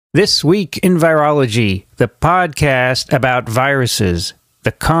This Week in Virology, the podcast about viruses,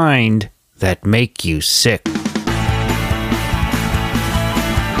 the kind that make you sick.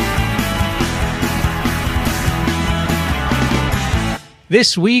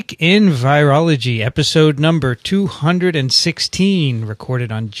 This Week in Virology, episode number 216,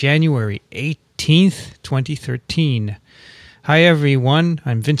 recorded on January 18th, 2013. Hi, everyone.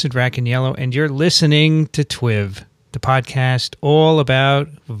 I'm Vincent Racaniello, and you're listening to TWiV, the podcast all about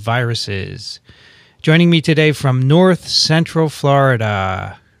viruses. Joining me today from North Central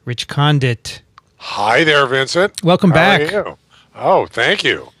Florida, Rich Condit. Hi there, Vincent. Welcome back. How are you? Oh, thank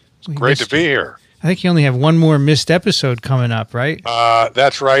you. It's great to be here. I think you only have one more missed episode coming up, right?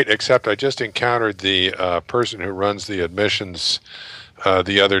 That's right, except I just encountered the person who runs the admissions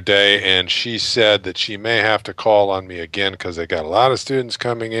the other day, and she said that she may have to call on me again because they got a lot of students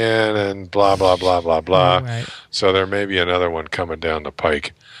coming in and blah, blah, blah, blah, blah. Right. So there may be another one coming down the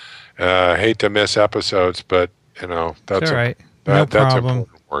pike. Hate to miss episodes, but, you know, that's all right. That's problem.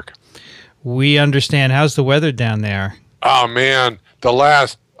 Important work. We understand. How's the weather down there? Oh, man, the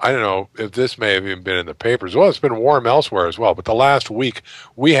last... I don't know if this may have even been in the papers. Well, it's been warm elsewhere as well. But the last week,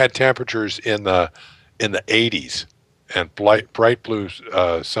 we had temperatures in the 80s and bright blue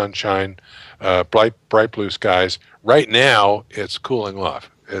sunshine, bright blue skies. Right now, it's cooling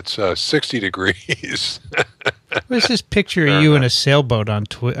off. It's 60 degrees. What's this picture of you in a sailboat on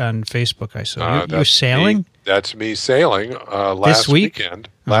Facebook I saw? You're sailing? That's me sailing last weekend.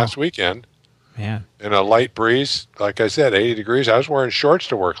 Last weekend. Man. In a light breeze, like I said, 80 degrees. I was wearing shorts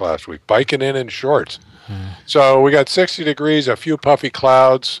to work last week, biking in shorts. So we got 60 degrees, a few puffy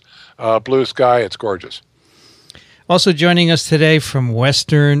clouds, blue sky. It's gorgeous. Also joining us today from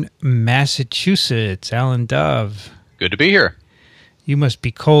Western Massachusetts, Alan Dove. Good to be here. You must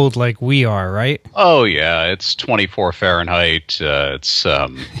be cold like we are, right? Oh, yeah. It's 24 Fahrenheit. It's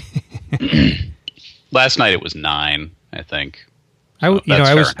last night it was 9, I think.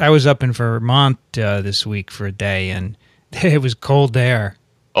 I was up in Vermont this week for a day, and it was cold there.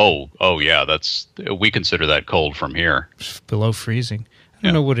 Oh yeah, we consider that cold from here. It's below freezing. I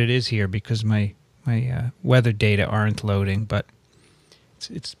don't know what it is here because my weather data aren't loading, but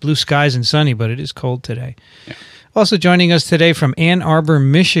it's blue skies and sunny, but it is cold today. Yeah. Also joining us today from Ann Arbor,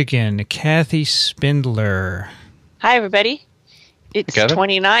 Michigan, Kathy Spindler. Hi, everybody. It's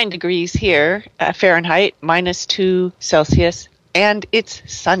 29 degrees here, Fahrenheit, -2 Celsius. And it's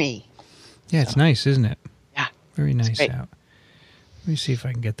sunny. Yeah, it's nice, isn't it? Yeah. Very nice out. Let me see if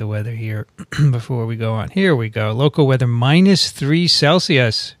I can get the weather here before we go on. Here we go. Local weather, -3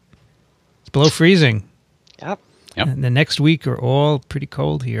 Celsius. It's below freezing. Yep. And the next week are all pretty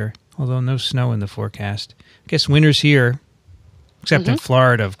cold here, although no snow in the forecast. I guess winter's here, except in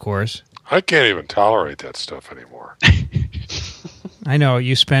Florida, of course. I can't even tolerate that stuff anymore. I know.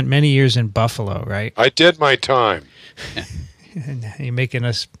 You spent many years in Buffalo, right? I did my time. And you're making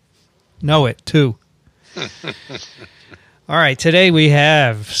us know it, too. All right, today we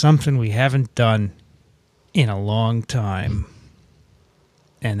have something we haven't done in a long time.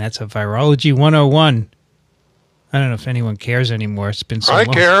 And that's a Virology 101. I don't know if anyone cares anymore. It's been so long.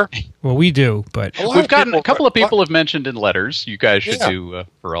 I care. Well, we do, but... We've gotten a couple of people have mentioned in letters, you guys should do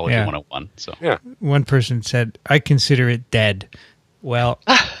Virology 101. So. Yeah. One person said, I consider it dead. Well,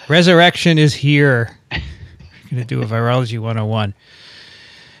 resurrection is here. Going to do a Virology 101.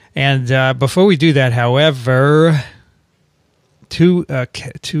 And before we do that, however, two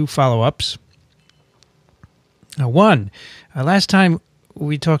follow-ups. One, last time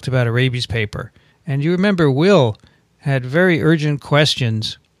we talked about a rabies paper, and you remember Will had very urgent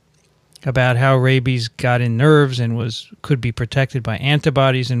questions about how rabies got in nerves and could be protected by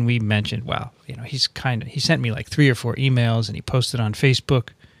antibodies, and we mentioned, well, you know, he sent me like 3 or 4 emails, and he posted on Facebook.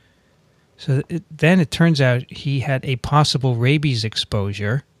 So then it turns out he had a possible rabies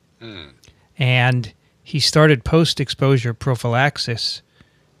exposure, and he started post-exposure prophylaxis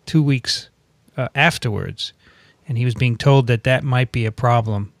 2 weeks afterwards, and he was being told that might be a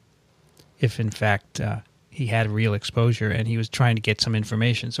problem if, in fact, he had real exposure, and he was trying to get some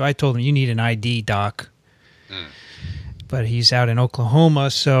information. So I told him, you need an ID, doc. But he's out in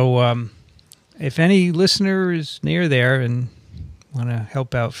Oklahoma, so if any listener is near there and want to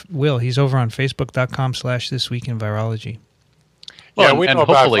help out Will, he's over on facebook.com/thisweekinvirology. Well, yeah, we know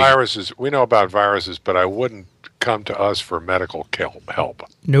about viruses. We know about viruses, but I wouldn't come to us for medical help.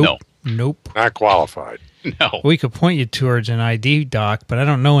 Nope. Not qualified. No. We could point you towards an ID doc, but I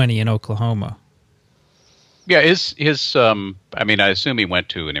don't know any in Oklahoma. Yeah, I assume he went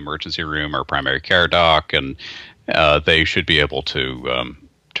to an emergency room or primary care doc, and they should be able to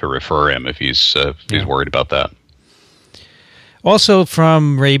refer him if he's worried about that. Also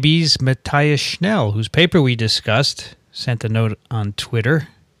from rabies, Matthias Schnell, whose paper we discussed, sent a note on Twitter.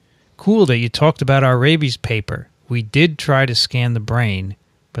 Cool that you talked about our rabies paper. We did try to scan the brain,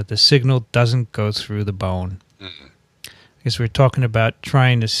 but the signal doesn't go through the bone. Mm-hmm. I guess we're talking about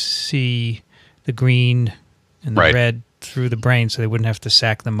trying to see the green and the red through the brain so they wouldn't have to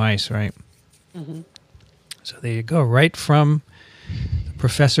sack the mice, right? Mm-hmm. So there you go, right from the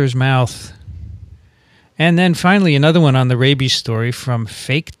professor's mouth. And then finally, another one on the rabies story from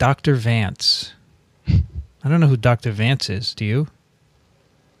fake Dr. Vance. I don't know who Dr. Vance is. Do you?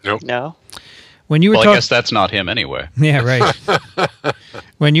 Nope. No. When you were I guess that's not him anyway. Yeah, right.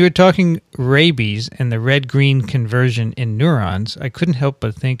 When you were talking rabies and the red-green conversion in neurons, I couldn't help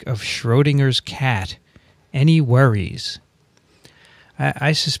but think of Schrodinger's cat. Any worries?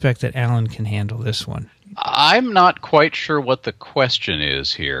 I suspect that Alan can handle this one. I'm not quite sure what the question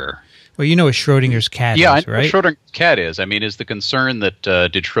is here. Well, you know what Schrodinger's cat is, right? Yeah, I know what Schrodinger's cat is. I mean, is the concern that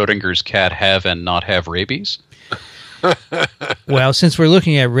did Schrodinger's cat have and not have rabies? Well, since we're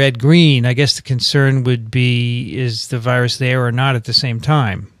looking at red-green, I guess the concern would be, is the virus there or not at the same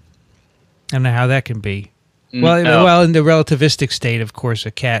time? I don't know how that can be. Well, in the relativistic state, of course,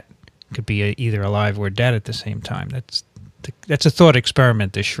 a cat could be either alive or dead at the same time. That's a thought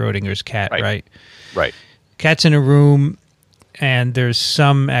experiment, this Schrodinger's cat, right? Right. Cat's in a room, and there's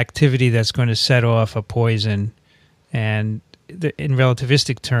some activity that's going to set off a poison, and in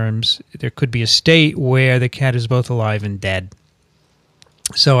relativistic terms, there could be a state where the cat is both alive and dead.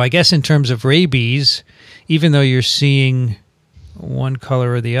 So I guess in terms of rabies, even though you're seeing one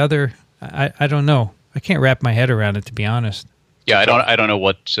color or the other, I don't know. I can't wrap my head around it, to be honest. Yeah, I don't know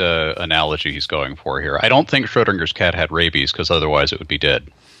what analogy he's going for here. I don't think Schrodinger's cat had rabies, because otherwise it would be dead.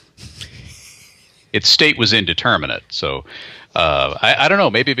 Its state was indeterminate, so I don't know.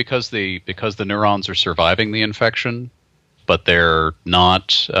 Maybe because the neurons are surviving the infection, but they're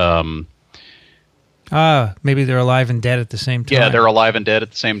not. Maybe they're alive and dead at the same time. Yeah, they're alive and dead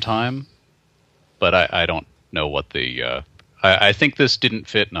at the same time. But I don't know what the. I think this didn't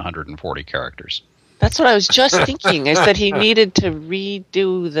fit in 140 characters. That's what I was just thinking, is that he needed to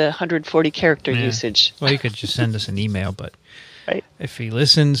redo the 140 character usage. Well, you could just send us an email, but right. If he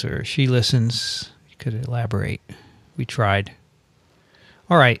listens or she listens, you could elaborate. We tried.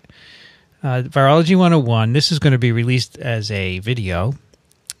 All right. Virology 101, this is going to be released as a video,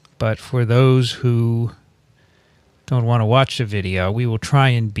 but for those who don't want to watch the video, we will try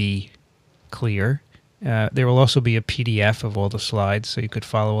and be clear. There will also be a PDF of all the slides, so you could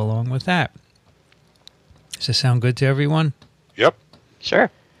follow along with that. Does this sound good to everyone? Yep. Sure.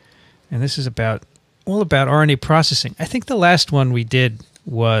 And this is all about RNA processing. I think the last one we did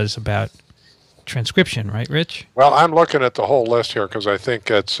was about transcription, right, Rich? Well, I'm looking at the whole list here because I think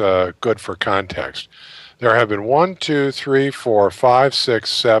it's good for context. There have been 1, 2, 3, 4, 5, 6,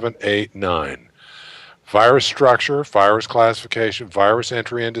 7, 8, 9. Virus structure, virus classification, virus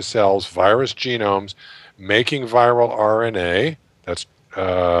entry into cells, virus genomes, making viral RNA, that's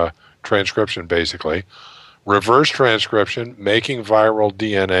transcription basically, reverse transcription, making viral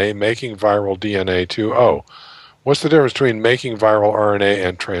DNA, making viral DNA 2.0. What's the difference between making viral RNA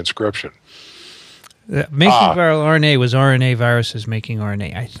and transcription? Making viral RNA was RNA viruses making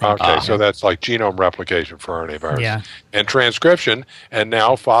RNA, I think. Okay, so that's like genome replication for RNA viruses. Yeah. And transcription, and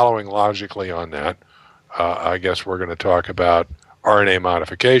now following logically on that, I guess we're going to talk about RNA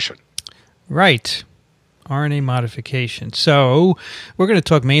modification. Right. RNA modification. So we're going to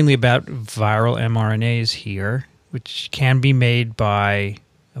talk mainly about viral mRNAs here, which can be made by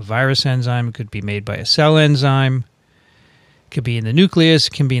a virus enzyme. It could be made by a cell enzyme. It could be in the nucleus.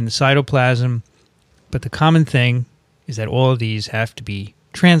 It can be in the cytoplasm. But the common thing is that all of these have to be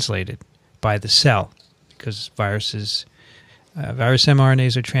translated by the cell, because virus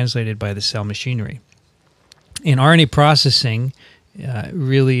mRNAs are translated by the cell machinery. In RNA processing,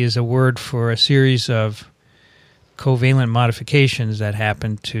 really is a word for a series of covalent modifications that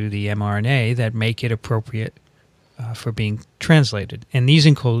happen to the mRNA that make it appropriate for being translated. And these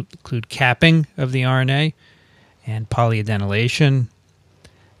include capping of the RNA and polyadenylation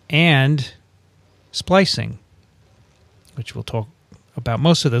and splicing, which we'll talk about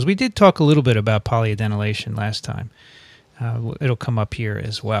most of those. We did talk a little bit about polyadenylation last time. It'll come up here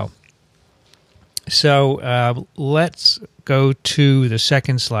as well. So let's go to the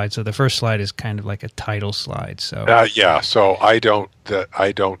second slide. So the first slide is kind of like a title slide. So yeah, so I don't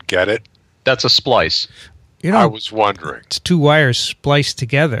get it. That's a splice. You know, I was wondering. It's two wires spliced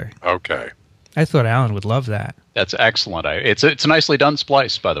together. Okay. I thought Alan would love that. That's excellent. It's a nicely done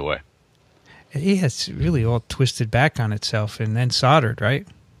splice, by the way. Yeah, it's really all twisted back on itself and then soldered, right?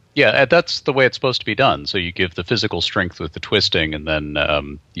 Yeah, that's the way it's supposed to be done. So you give the physical strength with the twisting, and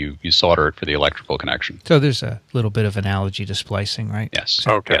then you solder it for the electrical connection. So there's a little bit of analogy to splicing, right? Yes.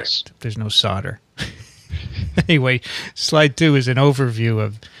 Okay. Yes. There's no solder. Anyway, slide 2 is an overview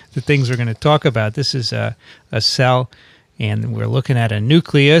of the things we're going to talk about. This is a cell, and we're looking at a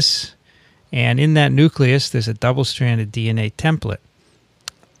nucleus. And in that nucleus, there's a double-stranded DNA template.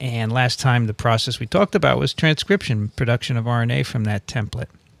 And last time, the process we talked about was transcription, production of RNA from that template.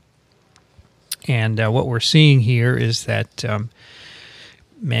 And what we're seeing here is that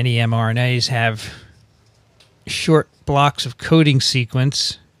many mRNAs have short blocks of coding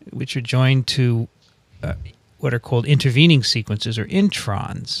sequence, which are joined to what are called intervening sequences, or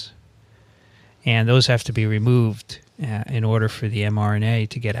introns. And those have to be removed in order for the mRNA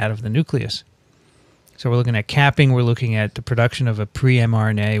to get out of the nucleus. So we're looking at capping. We're looking at the production of a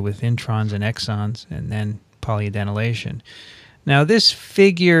pre-mRNA with introns and exons, and then polyadenylation. Now, this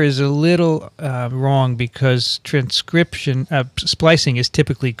figure is a little wrong because splicing is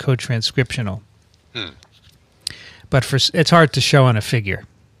typically co-transcriptional. But it's hard to show on a figure.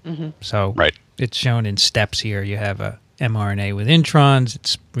 So it's shown in steps here. You have a mRNA with introns.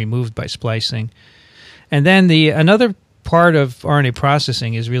 It's removed by splicing. And then another part of RNA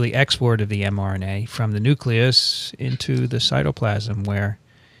processing is really export of the mRNA from the nucleus into the cytoplasm, where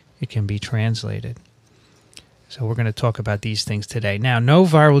it can be translated. So we're going to talk about these things today. Now, no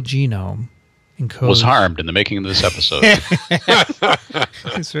viral genome encodes... was harmed in the making of this episode.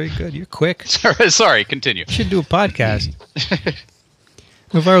 That's very good. You're quick. Sorry, continue. You should do a podcast.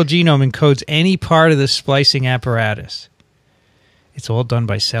 No viral genome encodes any part of the splicing apparatus. It's all done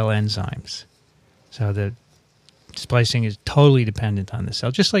by cell enzymes. So the splicing is totally dependent on the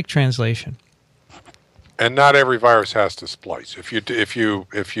cell, just like translation. And not every virus has to splice. If you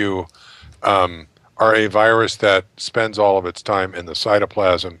are a virus that spends all of its time in the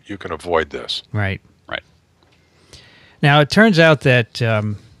cytoplasm, you can avoid this. Right. Right. Now, it turns out that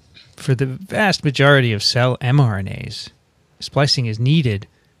for the vast majority of cell mRNAs, splicing is needed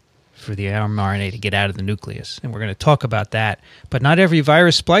for the mRNA to get out of the nucleus. And we're going to talk about that. But not every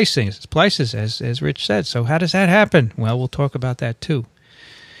virus splices, as Rich said. So how does that happen? Well, we'll talk about that too.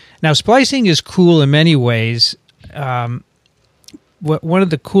 Now, splicing is cool in many ways. One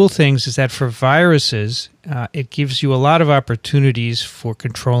of the cool things is that for viruses, it gives you a lot of opportunities for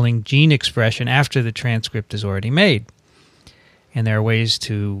controlling gene expression after the transcript is already made. And there are ways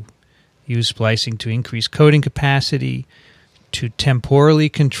to use splicing to increase coding capacity, to temporally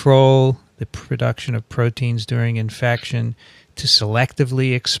control the production of proteins during infection, to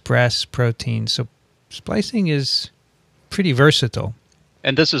selectively express proteins. So splicing is pretty versatile.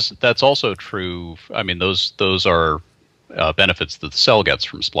 And that's also true. I mean, those are benefits that the cell gets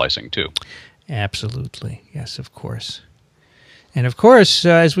from splicing too. Absolutely. Yes, of course. And of course,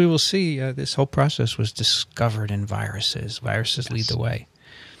 as we will see, this whole process was discovered in viruses. Viruses lead the way.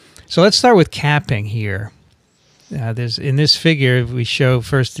 So let's start with capping here. In this figure, we show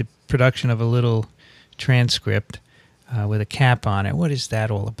first the production of a little transcript with a cap on it. What is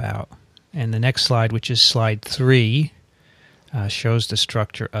that all about? And the next slide, which is slide 3, shows the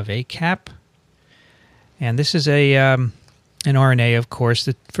structure of a cap. And this is an RNA, of course.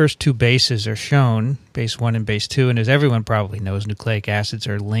 The first two bases are shown, base 1 and base 2. And as everyone probably knows, nucleic acids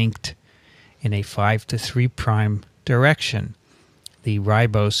are linked in a 5 to 3' direction. The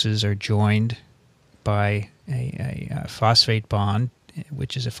riboses are joined by a phosphate bond,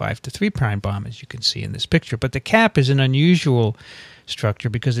 which is a 5 to 3' bond, as you can see in this picture. But the cap is an unusual structure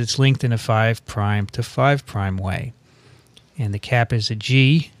because it's linked in a 5' to 5' way. And the cap is a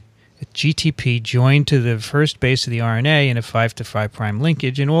GTP joined to the first base of the RNA in a 5 to 5'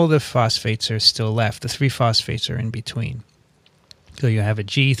 linkage, and all the phosphates are still left. The 3 phosphates are in between. So you have a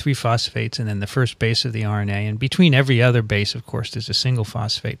G, 3 phosphates, and then the first base of the RNA. And between every other base, of course, there's a single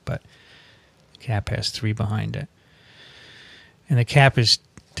phosphate, but the cap has 3 behind it. And the cap is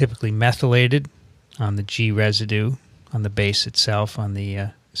typically methylated on the G residue, on the base itself, on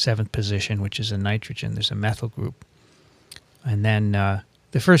the 7th position, which is a nitrogen. There's a methyl group. And then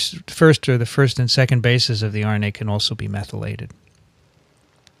the first and second bases of the RNA can also be methylated.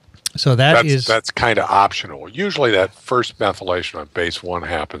 So that's kind of optional. Usually that first methylation on base 1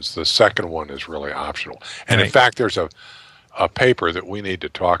 happens. The second one is really optional. And in fact, there's a paper that we need to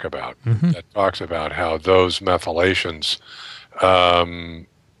talk about that talks about how those methylations are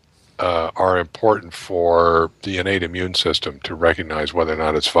important for the innate immune system to recognize whether or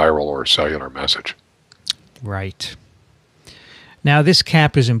not it's viral or a cellular message. Right. Now, this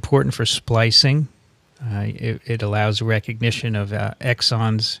cap is important for splicing. It allows recognition of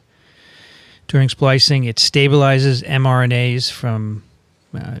exons during splicing. It stabilizes mRNAs from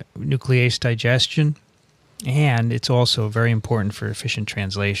nuclease digestion, and it's also very important for efficient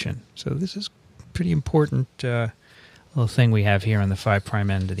translation. So this is a pretty important little thing we have here on the 5'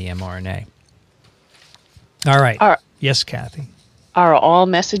 end of the mRNA. All right. Yes, Kathy. Are all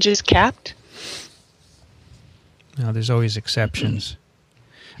messages capped? No, there's always exceptions.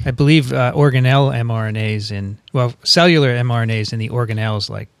 I believe organelle mRNAs cellular mRNAs in the organelles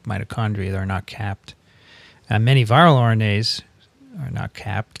like mitochondria are not capped. Many viral RNAs are not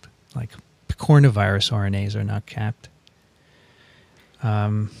capped, like coronavirus RNAs are not capped.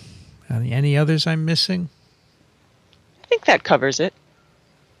 Any others I'm missing? I think that covers it.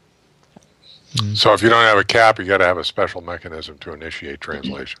 So if you don't have a cap, you got to have a special mechanism to initiate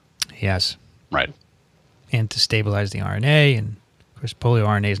translation. Yes. Right. And to stabilize the RNA, and of course polio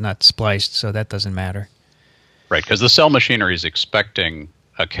RNA is not spliced, so that doesn't matter. Right, because the cell machinery is expecting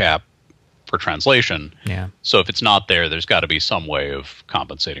a cap for translation. Yeah. So if it's not there, there's got to be some way of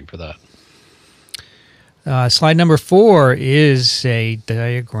compensating for that. Slide number 4 is a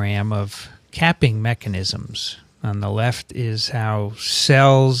diagram of capping mechanisms. On the left is how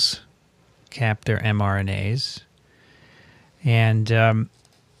cells cap their mRNAs. And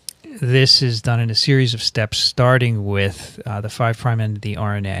this is done in a series of steps, starting with the 5' end of the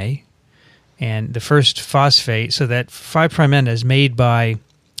RNA. And the first phosphate, so that 5' end is made by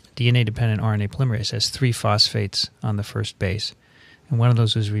DNA-dependent RNA polymerase, has 3 phosphates on the first base. And one of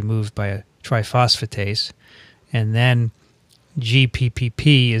those was removed by a triphosphatase. And then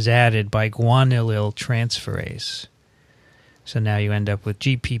GPPP is added by guanylyl transferase. So now you end up with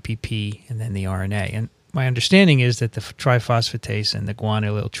GPPP and then the RNA. And my understanding is that the triphosphatase and the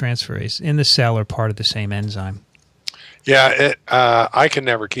guanylyl transferase in the cell are part of the same enzyme. Yeah, I can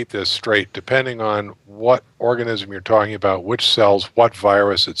never keep this straight. Depending on what organism you're talking about, which cells, what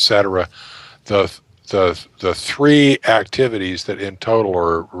virus, etc., the 3 activities that in total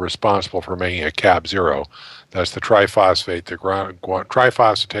are responsible for making a CAP0, that's the triphosphate, the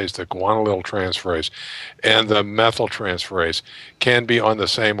triphosphatase, the guanylyl transferase, and the methyltransferase, can be on the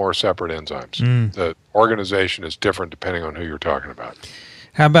same or separate enzymes. The organization is different depending on who you're talking about.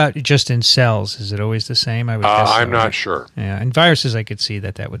 How about just in cells? Is it always the same? I would guess so, I'm not right? sure. Yeah, in viruses I could see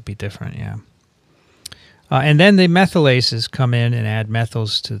that would be different, yeah. And then the methylases come in and add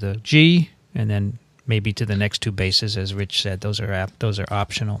methyls to the G, and then maybe to the next 2 bases, as Rich said. Those are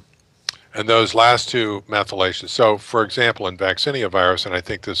optional. And those last 2 methylations, so for example, in vaccinia virus, and I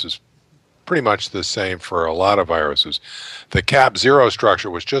think this is pretty much the same for a lot of viruses, the CAP0 structure,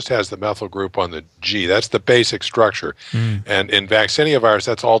 which just has the methyl group on the G, that's the basic structure. And in vaccinia virus,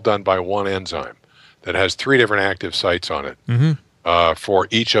 that's all done by one enzyme that has 3 different active sites on it for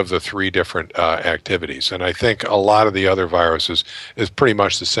each of the 3 different activities. And I think a lot of the other viruses is pretty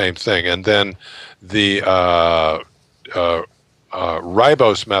much the same thing. And then the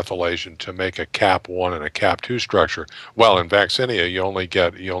ribose methylation to make a CAP1 and a CAP2 structure. Well, in vaccinia, you only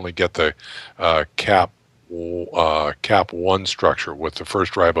get the CAP1 structure with the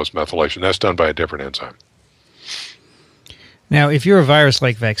first ribose methylation. That's done by a different enzyme. Now, if you're a virus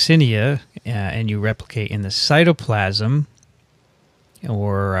like vaccinia and you replicate in the cytoplasm,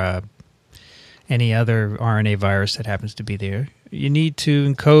 or any other RNA virus that happens to be there, you need to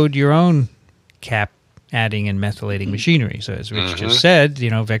encode your own cap adding and methylating machinery. So as Rich just said,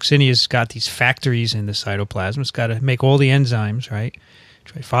 vaccinia's got these factories in the cytoplasm. It's got to make all the enzymes, right?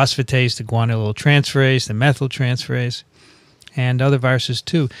 Triphosphatase, the guanylyl transferase, the methyltransferase, and other viruses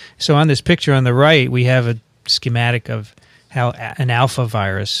too. So on this picture on the right, we have a schematic of how an alpha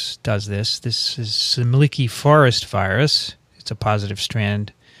virus does this. This is Simlicky forest virus. It's a positive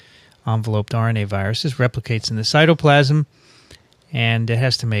strand enveloped RNA virus. This replicates in the cytoplasm, and it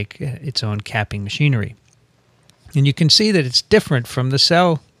has to make its own capping machinery. And you can see that it's different from the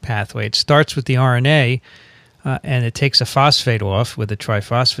cell pathway. It starts with the RNA, and it takes a phosphate off with a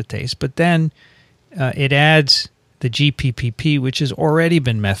triphosphatase, but then it adds the GPPP, which has already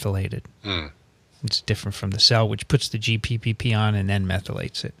been methylated. It's different from the cell, which puts the GPPP on and then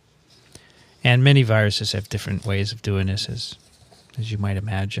methylates it. And many viruses have different ways of doing this, as you might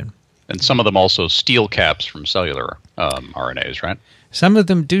imagine. And some of them also steal caps from cellular RNAs, right? Some of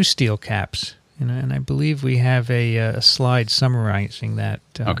them do steal caps, and I believe we have a slide summarizing that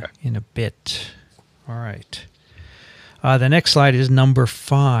in a bit. All right. The next slide is number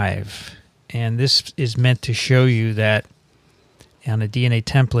 5, and this is meant to show you that on a DNA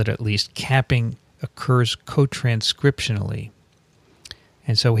template, at least, capping occurs co-transcriptionally.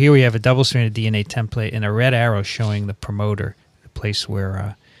 And so here we have a double-stranded DNA template and a red arrow showing the promoter, the place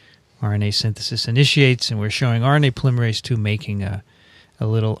where RNA synthesis initiates, and we're showing RNA polymerase II making a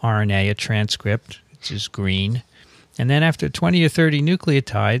little RNA, a transcript, which is green, And then after 20 or 30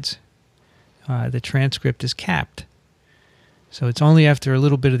 nucleotides, the transcript is capped. So it's only after a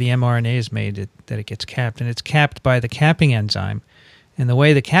little bit of the mRNA is made that it gets capped. And it's capped by the capping enzyme. And the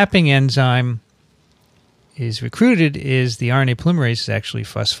way the capping enzyme is recruited is the RNA polymerase is actually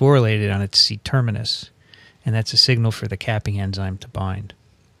phosphorylated on its C-terminus. And that's a signal for the capping enzyme to bind.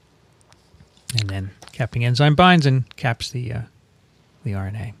 And then capping enzyme binds and caps the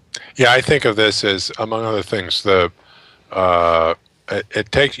RNA. Yeah, I think of this as, among other things, it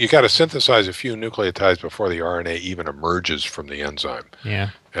takes, you got to synthesize a few nucleotides before the RNA even emerges from the enzyme.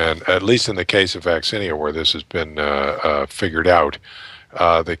 Yeah. And at least in the case of vaccinia, where this has been figured out,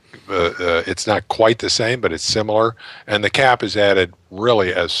 it's not quite the same, but it's similar. And the cap is added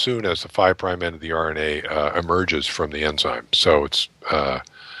really as soon as the 5' end of the RNA emerges from the enzyme. So it's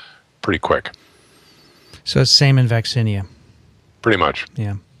pretty quick. So it's the same in vaccinia. Pretty much.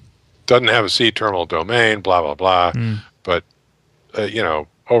 Yeah. Doesn't have a C-terminal domain, blah, blah, blah. But,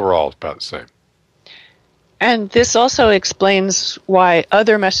 overall it's about the same. And this also explains why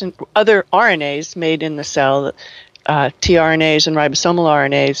other RNAs made in the cell, tRNAs and ribosomal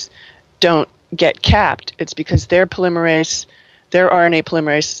RNAs, don't get capped. It's because their RNA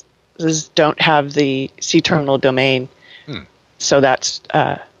polymerases don't have the C-terminal domain. So that's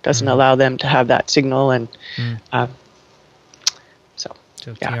doesn't allow them to have that signal. And so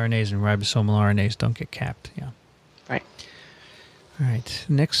tRNAs and ribosomal RNAs don't get capped. Yeah. Right. All right.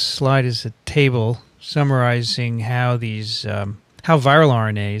 Next slide is a table summarizing how these how viral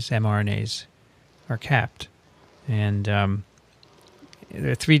RNAs, mRNAs, are capped. And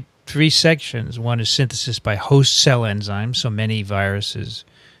there are three sections. One is synthesis by host cell enzymes. So many viruses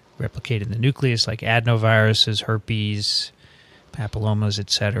replicate in the nucleus, like adenoviruses, herpes, papillomas,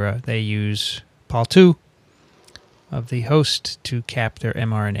 etc. They use Pol2 of the host to cap their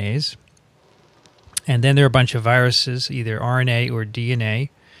mRNAs. And then there are a bunch of viruses, either RNA or DNA,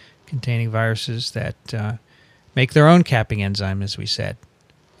 containing viruses that make their own capping enzyme, as we said.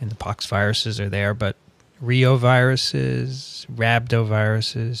 And the pox viruses are there, but reoviruses,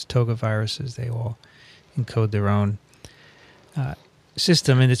 rhabdoviruses, togaviruses, they all encode their own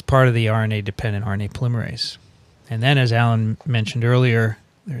system, and it's part of the RNA-dependent RNA polymerase. And then, as Alan mentioned earlier,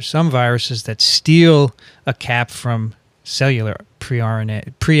 there's some viruses that steal a cap from cellular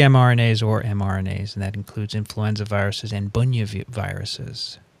pre-mRNAs or mRNAs, and that includes influenza viruses and Bunya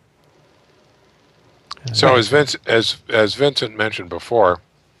viruses. So as Vincent mentioned before,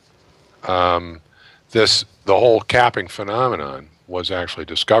 the whole capping phenomenon was actually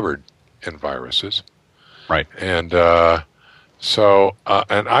discovered in viruses, right? And and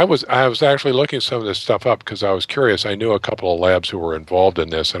I was actually looking some of this stuff up because I was curious. I knew a couple of labs who were involved in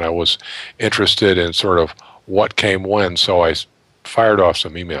this, and I was interested in sort of what came when. So I fired off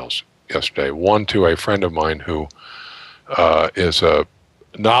some emails yesterday. One to a friend of mine who is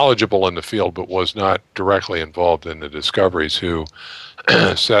knowledgeable in the field but was not directly involved in the discoveries, who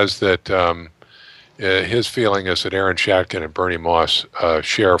says that his feeling is that Aaron Shatkin and Bernie Moss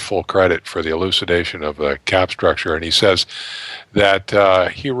share full credit for the elucidation of the cap structure. And he says that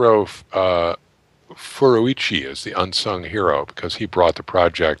Hiro Furuichi is the unsung hero because he brought the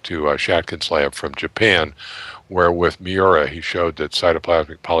project to Shatkin's lab from Japan, where with Miura he showed that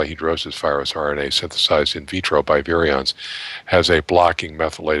cytoplasmic polyhedrosis virus RNA synthesized in vitro by virions has a blocking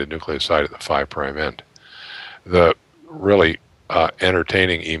methylated nucleoside at the 5' end. The really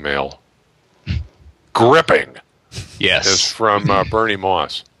entertaining email, gripping, yes, is from Bernie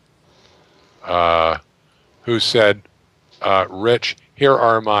Moss, who said, Rich, here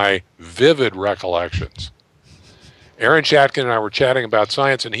are my vivid recollections. Aaron Shatkin and I were chatting about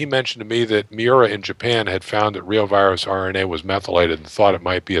science, and he mentioned to me that Miura in Japan had found that reovirus RNA was methylated and thought it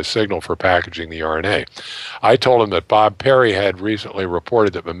might be a signal for packaging the RNA. I told him that Bob Perry had recently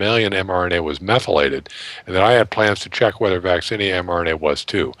reported that mammalian mRNA was methylated, and that I had plans to check whether vaccinia mRNA was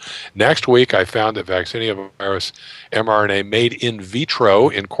too. Next week, I found that vaccinia virus mRNA made in vitro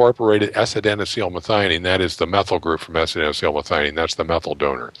incorporated S-adenosylmethionine. That is the methyl group from S-adenosylmethionine. That's the methyl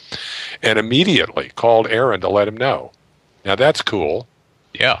donor. And immediately called Aaron to let him know. Now that's cool.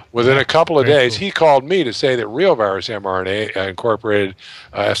 Yeah. Within a couple of days, cool. He called me to say that real virus mRNA incorporated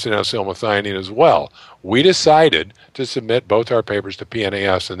S-adenosylmethionine as well. We decided to submit both our papers to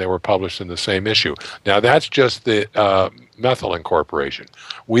PNAS, and they were published in the same issue. Now that's just the methyl incorporation.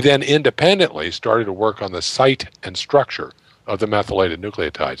 We then independently started to work on the site and structure of the methylated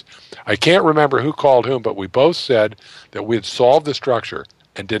nucleotides. I can't remember who called whom, but we both said that we had solved the structure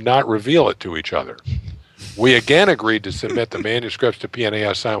and did not reveal it to each other. We again agreed to submit the manuscripts to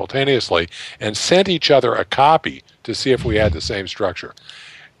PNAS simultaneously and sent each other a copy to see if we had the same structure.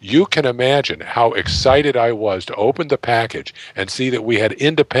 you can imagine how excited I was to open the package and see that we had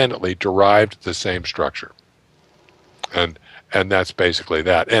independently derived the same structure. And that's basically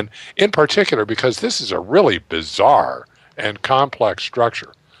that. And in particular, because this is a really bizarre and complex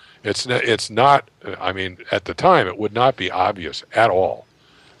structure, it's not, I mean, at the time, it would not be obvious at all.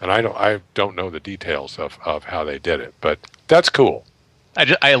 And I don't know the details of how they did it, but that's cool.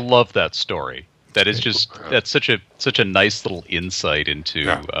 I love that story. That is just, that's such a nice little insight into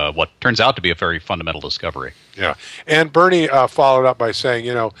what turns out to be a very fundamental discovery. Yeah. And Bernie followed up by saying,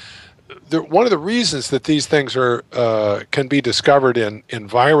 you know, one of the reasons that these things can be discovered in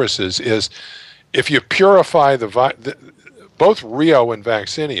viruses is if you purify both Rio and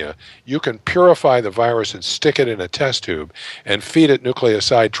Vaccinia, you can purify the virus and stick it in a test tube and feed it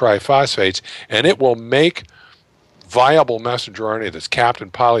nucleoside triphosphates, and it will make viable messenger RNA that's capped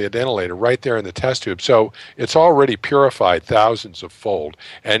in polyadenylated right there in the test tube. So it's already purified thousands of fold,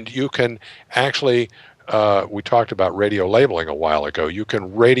 and you can actually, we talked about radio labeling a while ago, you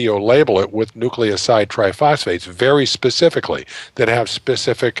can radio label it with nucleoside triphosphates very specifically that have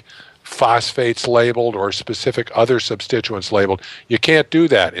specific phosphates labeled or specific other substituents labeled. You can't do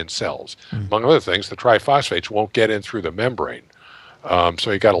that in cells. Among other things, the triphosphates won't get in through the membrane.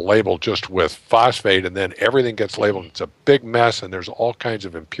 So you got to label just with phosphate, and then everything gets labeled. It's a big mess, and there's all kinds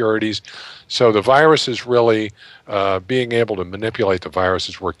of impurities. So the viruses really, being able to manipulate the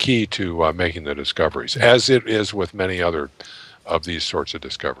viruses were key to making the discoveries, as it is with many other of these sorts of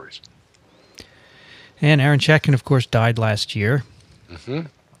discoveries. And Aaron Chetkin, of course, died last year.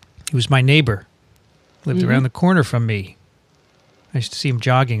 He was my neighbor, lived around the corner from me. I used to see him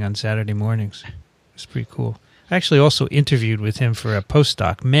jogging on Saturday mornings. It was pretty cool. I actually also interviewed with him for a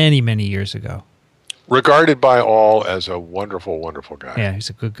postdoc many, many years ago. Regarded by all as a wonderful, wonderful guy. Yeah, he's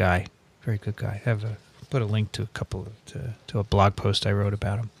a good guy. Very good guy. Put a link to to a blog post I wrote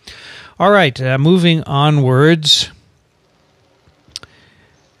about him. All right, moving onwards.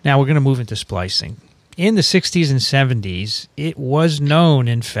 Now we're going to move into splicing. In the 60s and 70s, it was known,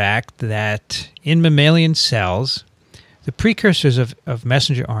 in fact, that in mammalian cells, the precursors of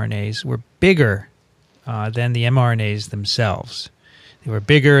messenger RNAs were bigger than the mRNAs themselves. They were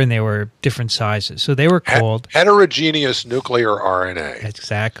bigger and they were different sizes. So they were called heterogeneous nuclear RNA.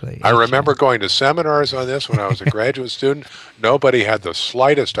 Exactly. I remember going to seminars on this when I was a graduate student. Nobody had the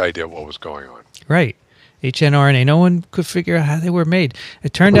slightest idea what was going on. Right. hnRNA. No one could figure out how they were made.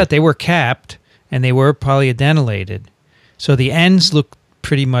 It turned out they were capped and they were polyadenylated. So the ends looked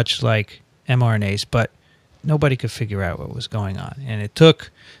pretty much like mRNAs, but nobody could figure out what was going on. And it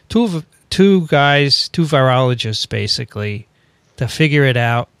took two virologists basically to figure it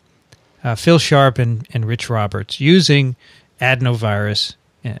out, Phil Sharp and Rich Roberts, using adenovirus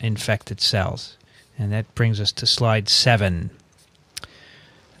infected cells. And that brings us to slide 7,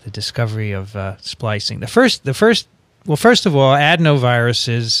 the discovery of splicing. First of all,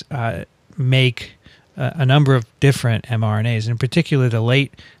 adenoviruses make a number of different mRNAs. In particular,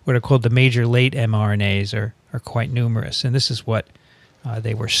 what are called the major late mRNAs are quite numerous. And this is what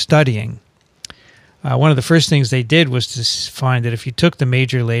they were studying. One of the first things they did was to find that if you took the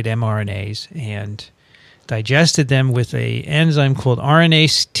major late mRNAs and digested them with an enzyme called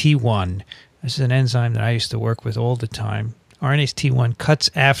RNase T1, this is an enzyme that I used to work with all the time. RNase T1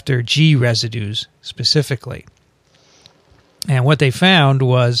 cuts after G residues specifically. And what they found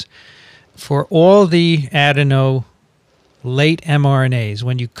was for all the adeno late mRNAs,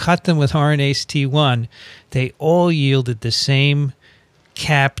 when you cut them with RNase T1, they all yielded the same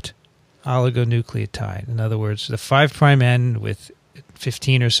capped oligonucleotide. In other words, the 5' end with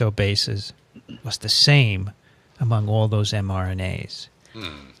 15 or so bases was the same among all those mRNAs.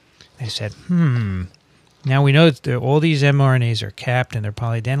 They said, now we know that all these mRNAs are capped and they're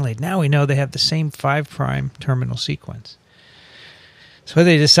polyadenylated. Now we know they have the same 5' terminal sequence. So what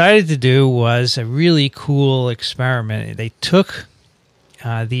they decided to do was a really cool experiment. They took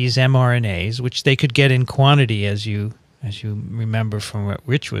these mRNAs, which they could get in quantity, as you remember from what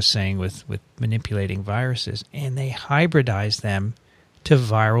Rich was saying with manipulating viruses, and they hybridized them to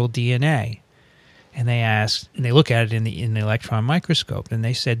viral DNA. And they look at it in the electron microscope, and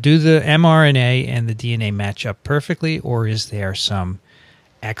they said, do the mRNA and the DNA match up perfectly, or is there some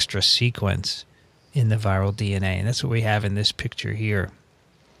extra sequence in the viral DNA? And that's what we have in this picture here.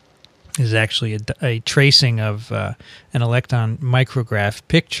 This is actually a tracing of an electron micrograph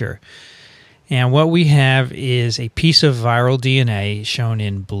picture. And what we have is a piece of viral DNA shown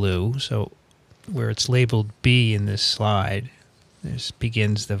in blue. So where it's labeled B in this slide, this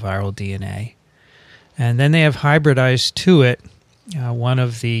begins the viral DNA. And then they have hybridized to it one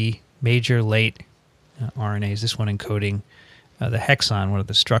of the major late RNAs, this one encoding the hexon, one of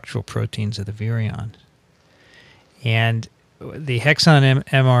the structural proteins of the virion. And the hexon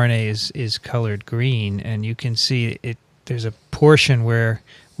mRNA is colored green, and you can see it. There's a portion where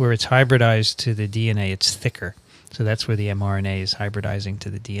it's hybridized to the DNA. It's thicker, so that's where the mRNA is hybridizing to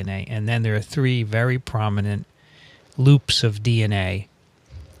the DNA. And then there are 3 very prominent loops of DNA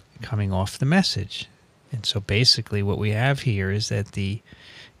coming off the message. And so basically, what we have here is that the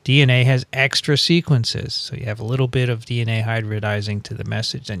DNA has extra sequences. So you have a little bit of DNA hybridizing to the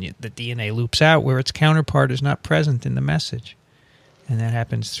message, and the DNA loops out where its counterpart is not present in the message. And that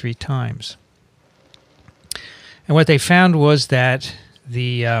happens 3 times. And what they found was that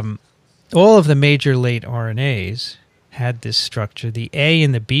all of the major late RNAs had this structure. The A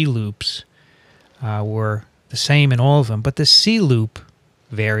and the B loops were the same in all of them, but the C loop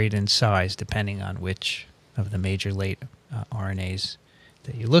varied in size depending on which of the major late RNAs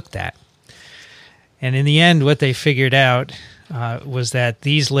that you looked at. And in the end, what they figured out was that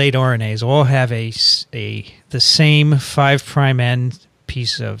these late RNAs all have the same 5' end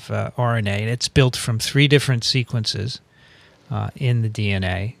piece of RNA, and it's built from 3 different sequences in the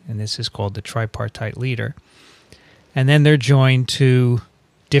DNA, and this is called the tripartite leader. And then they're joined to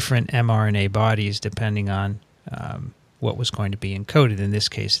different mRNA bodies depending on what was going to be encoded. In this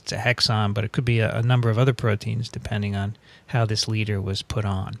case, it's a hexon, but it could be a number of other proteins depending on how this leader was put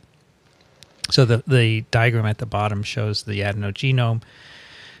on. So the diagram at the bottom shows the adenogenome.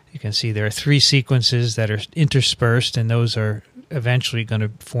 You can see there are 3 sequences that are interspersed, and those are eventually going to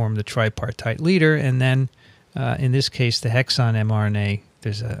form the tripartite leader. And then, in this case, the hexon mRNA,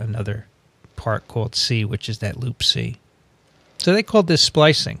 there's another part called C, which is that loop C. So they called this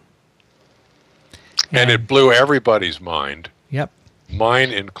splicing. And it blew everybody's mind. Yep.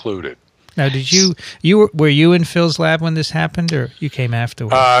 Mine included. Now, were you in Phil's lab when this happened, or you came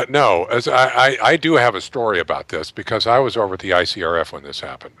afterwards? No, I do have a story about this because I was over at the ICRF when this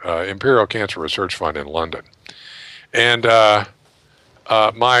happened, Imperial Cancer Research Fund in London. And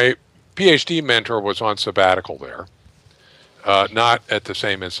my PhD mentor was on sabbatical there, not at the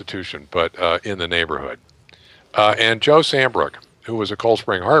same institution, but in the neighborhood. And Joe Sambrook, who was at Cold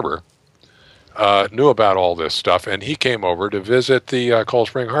Spring Harbor, knew about all this stuff, and he came over to visit the Cold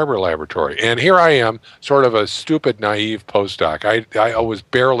Spring Harbor laboratory. And here I am, sort of a stupid, naive postdoc. I was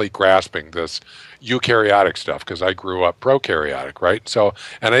barely grasping this eukaryotic stuff because I grew up prokaryotic, right? So,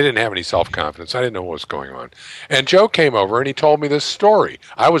 and I didn't have any self-confidence. I didn't know what was going on. And Joe came over and he told me this story.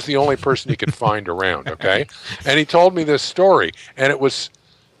 I was the only person he could find around, okay? And he told me this story, and it was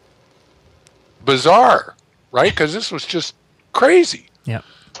bizarre, right? Because this was just crazy. Yeah.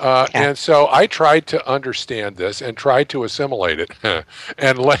 And so I tried to understand this and tried to assimilate it.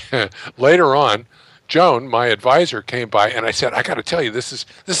 And later on, Joan, my advisor, came by and I said, "I got to tell you, this is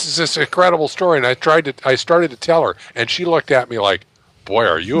this incredible story." And I started to tell her, and she looked at me like, "Boy,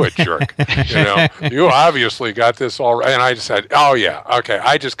 are you a jerk? You obviously got this all right." And I just said, "Oh yeah, okay,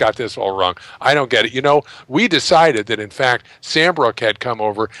 I just got this all wrong. I don't get it." We decided that in fact Sambrook had come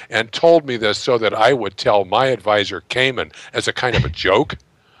over and told me this so that I would tell my advisor Kamen as a kind of a joke.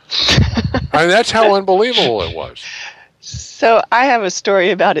 I mean, that's how unbelievable it was. So I have a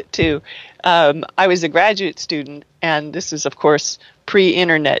story about it too. I was a graduate student, and this is, of course,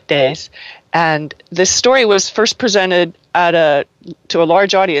 pre-internet days. And this story was first presented to a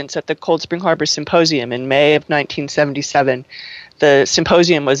large audience at the Cold Spring Harbor Symposium in May of 1977. The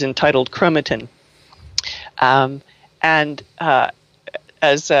symposium was entitled Chromatin.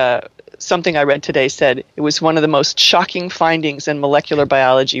 As something I read today said, it was one of the most shocking findings in molecular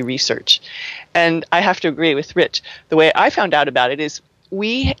biology research. And I have to agree with Rich. The way I found out about it is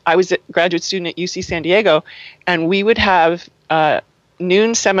I was a graduate student at UC San Diego, and we would have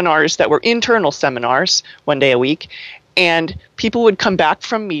noon seminars that were internal seminars 1 day a week, and people would come back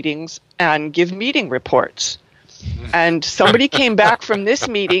from meetings and give meeting reports. And somebody came back from this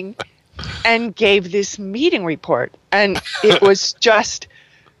meeting and gave this meeting report, and it was just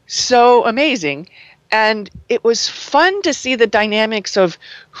so amazing. And it was fun to see the dynamics of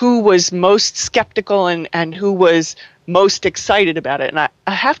who was most skeptical and who was most excited about it. And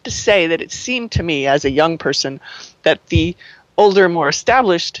I have to say that it seemed to me as a young person that the older, more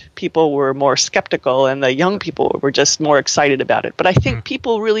established people were more skeptical and the young people were just more excited about it. But I think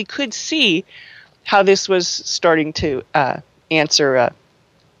people really could see how this was starting to answer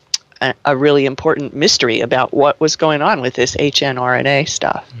a really important mystery about what was going on with this HNRNA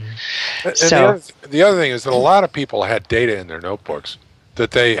stuff. And the other thing is that a lot of people had data in their notebooks that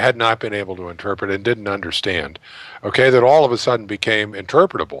they had not been able to interpret and didn't understand, okay, that all of a sudden became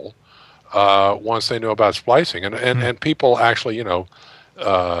interpretable once they knew about splicing. And people actually,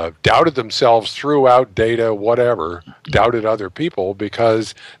 doubted themselves, threw out data, whatever, doubted other people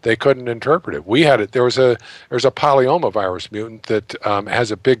because they couldn't interpret it. We had it. There's a polyoma virus mutant that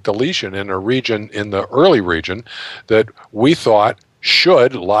has a big deletion in a region, in the early region, that we thought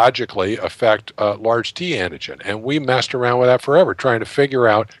should logically affect large T antigen. And we messed around with that forever, trying to figure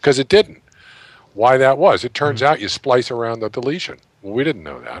out, because it didn't, why that was. It turns out you splice around the deletion. Well, we didn't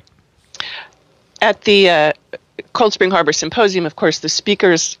know that. At the Cold Spring Harbor Symposium, of course, the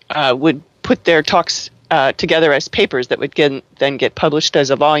speakers would put their talks together as papers that would then get published as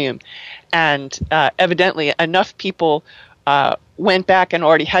a volume. And evidently, enough people went back and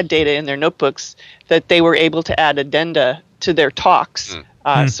already had data in their notebooks that they were able to add addenda to their talks.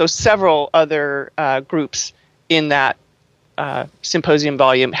 So several other groups in that symposium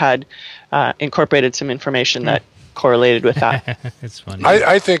volume had incorporated some information that correlated with that. It's funny.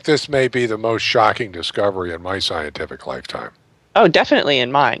 I think this may be the most shocking discovery in my scientific lifetime. Oh, definitely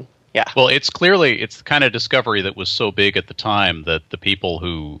in mine. Yeah. Well, it's the kind of discovery that was so big at the time that the people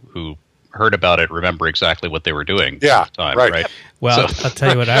who heard about it remember exactly what they were doing Yeah, at the time, right. Well, I'll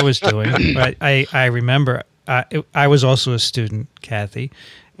tell you what I was doing. I remember I was also a student, Kathy,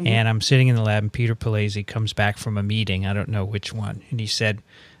 and I'm sitting in the lab, and Peter Palese comes back from a meeting. I don't know which one. And he said,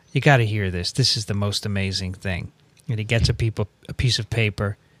 "You got to hear this. This is the most amazing thing." And he gets a piece of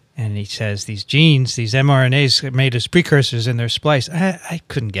paper, and he says, "These genes, these mRNAs are made as precursors in their splice." I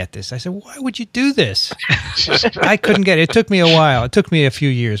couldn't get this. I said, "Why would you do this?" I couldn't get it. It took me a while. It took me a few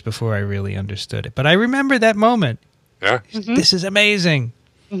years before I really understood it. But I remember that moment. Yeah. This is amazing.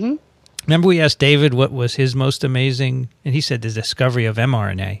 Remember we asked David what was his most amazing, and he said the discovery of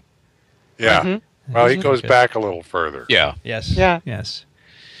mRNA. Yeah. Well, he goes back a little further. Yeah. Yes. Yeah. Yes.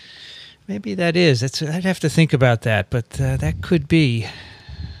 Maybe that is. I'd have to think about that, but that could be.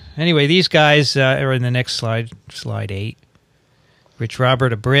 Anyway, these guys are in the next slide, slide 8. Rich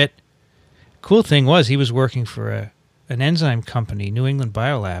Robert, a Brit. Cool thing was he was working for an enzyme company, New England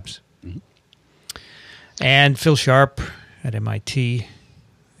Biolabs. And Phil Sharp at MIT.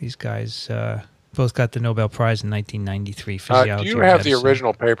 These guys both got the Nobel Prize in 1993. Physiology. Do you have the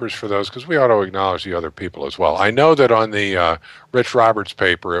original papers for those? Because we ought to acknowledge the other people as well. I know that on the Rich Roberts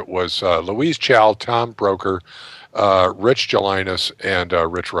paper, it was Louise Chow, Tom Broker, Rich Gelinas, and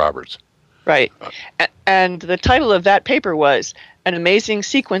Rich Roberts. Right. And the title of that paper was An Amazing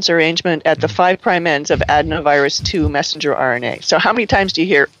Sequence Arrangement at the 5' ends of Adenovirus 2 Messenger RNA. So how many times do you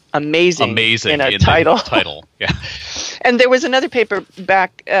hear amazing in a title? Yeah. And there was another paper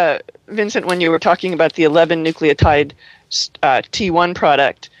back, Vincent, when you were talking about the 11 nucleotide T1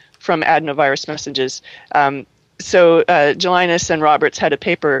 product from adenovirus messages. So Gelinas and Roberts had a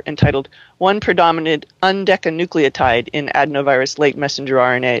paper entitled One Predominant Undecanucleotide in Adenovirus Late Messenger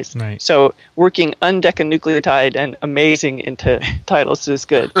RNAs. Right. So working undecanucleotide and amazing into titles is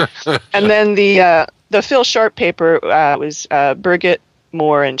good. And then the Phil Sharp paper was Birgit,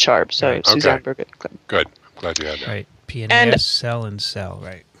 Moore, and Sharp. So Right. Suzanne Birgit. Good. I'm glad you had that. Right. PNAS, cell and cell.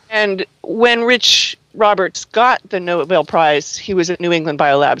 Right. And when Rich Roberts got the Nobel Prize, he was at New England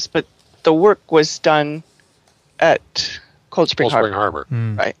Biolabs, but the work was done at Cold Spring Harbor.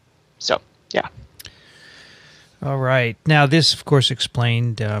 Right. So, yeah. All right. Now, this, of course,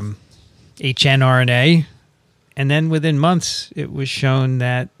 explained HNRNA. And then within months, it was shown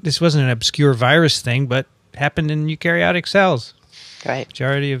that this wasn't an obscure virus thing, but happened in eukaryotic cells. Right.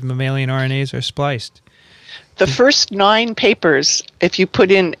 Majority of mammalian RNAs are spliced. The first 9 papers, if you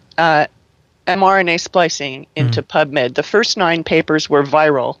put in mRNA splicing into PubMed, the first 9 papers were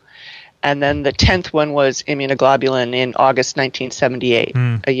viral. And then the 10th one was immunoglobulin in August 1978,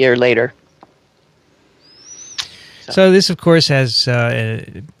 a year later. So this, of course, has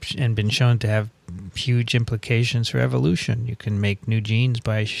and been shown to have huge implications for evolution. You can make new genes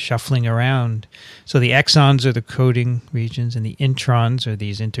by shuffling around. So the exons are the coding regions, and the introns are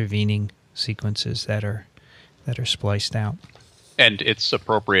these intervening sequences that are spliced out. And it's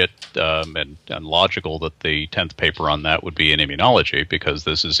appropriate and logical that the 10th paper on that would be in immunology, because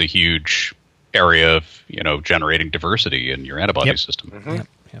this is a huge area of generating diversity in your antibody system.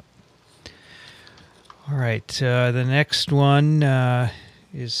 Yep. All right. The next one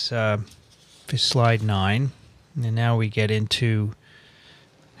is slide 9, and now we get into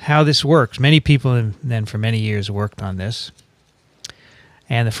how this works. Many people have then for many years worked on this.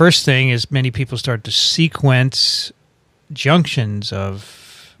 And the first thing is many people start to sequence junctions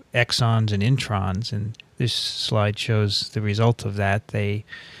of exons and introns, and this slide shows the result of that. They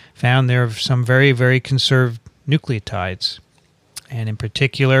found there are some very, very conserved nucleotides, and in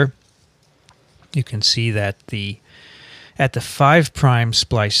particular, you can see that at the 5'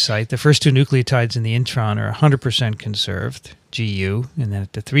 splice site, the first 2 nucleotides in the intron are 100% conserved, GU, and then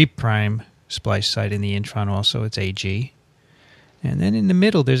at the 3' splice site in the intron also it's AG. And then in the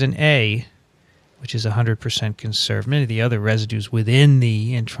middle there's an A, which is 100% conserved. Many of the other residues within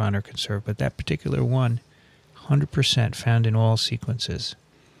the intron are conserved, but that particular one, 100% found in all sequences.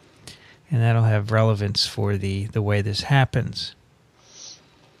 And that'll have relevance for the way this happens.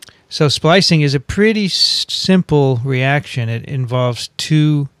 So splicing is a pretty simple reaction. It involves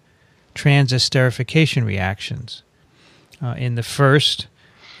two transesterification reactions. In the first,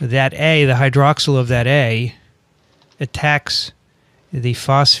 that A, the hydroxyl of that A, attacks the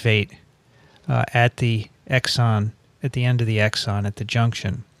phosphate at the exon, at the end of the exon, at the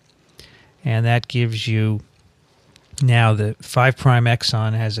junction. And that gives you, now the 5'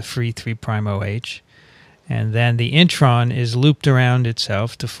 exon has a free 3' OH. And then the intron is looped around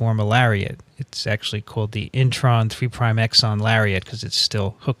itself to form a lariat. It's actually called the intron 3' exon lariat because it's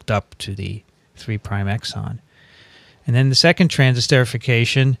still hooked up to the 3' exon. And then the second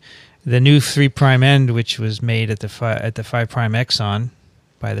transesterification, the new 3' end, which was made at the 5' exon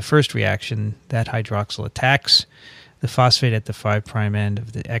by the first reaction, that hydroxyl attacks the phosphate at the 5' end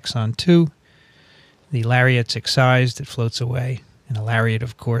of the exon 2. The lariat's excised, it floats away. And a lariat,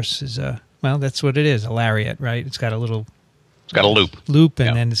 of course, is a... Well, that's what it is, a lariat, right? It's got a little... It's got a loop.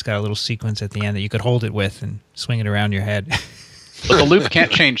 And then it's got a little sequence at the end that you could hold it with and swing it around your head. But the loop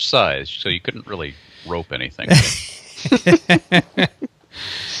can't change size, so you couldn't really rope anything.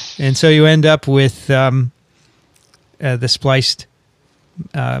 And so you end up with the spliced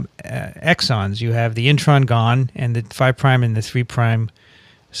exons. You have the intron gone, and the 5' and the 3'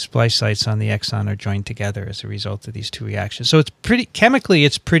 splice sites on the exon are joined together as a result of these two reactions. So it's chemically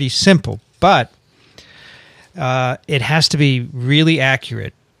it's pretty simple, but it has to be really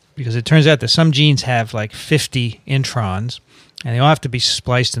accurate because it turns out that some genes have like 50 introns, and they all have to be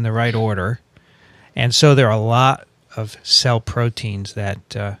spliced in the right order. And so there are a lot of cell proteins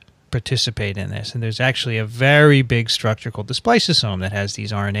that participate in this. And there's actually a very big structure called the spliceosome that has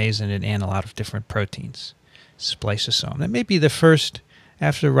these RNAs in it and a lot of different proteins. Spliceosome. That may be the first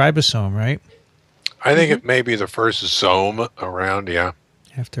after ribosome, right? I think it may be the first zome around, yeah.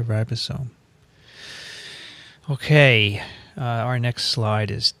 After ribosome. Okay, our next slide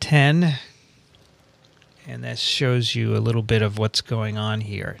is 10. And that shows you a little bit of what's going on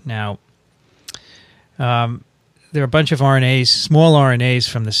here. Now, there are a bunch of RNAs, small RNAs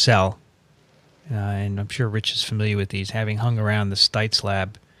from the cell. And I'm sure Rich is familiar with these, having hung around the Stites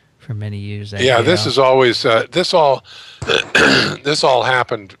lab for many years. Yeah, this is always this all this all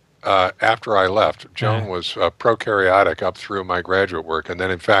happened after I left. Joan was prokaryotic up through my graduate work, and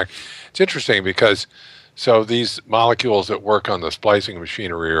then in fact, it's interesting because so these molecules that work on the splicing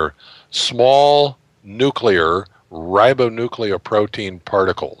machinery are small nuclear ribonucleoprotein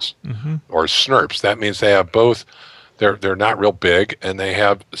particles, or SNRPs. That means they have both. They're not real big, and they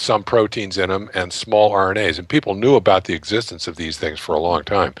have some proteins in them and small RNAs. And people knew about the existence of these things for a long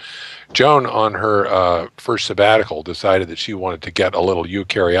time. Joan, on her first sabbatical, decided that she wanted to get a little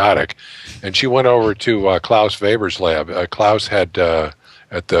eukaryotic, and she went over to Klaus Weber's lab. Klaus had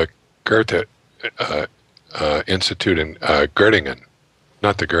at the Goethe Institute in Göttingen,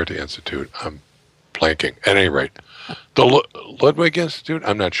 not the Goethe Institute. I'm blanking. At any rate, the Ludwig Institute.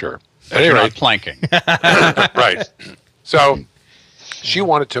 I'm not sure. At any rate, planking. Right. So she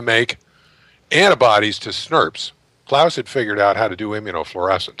wanted to make antibodies to SNRPs. Klaus had figured out how to do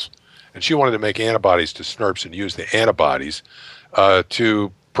immunofluorescence, and she wanted to make antibodies to SNRPs and use the antibodies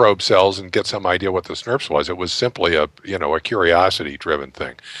to probe cells and get some idea what the SNRPs was. It was simply a curiosity-driven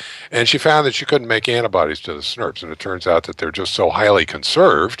thing, and she found that she couldn't make antibodies to the SNRPs, and it turns out that they're just so highly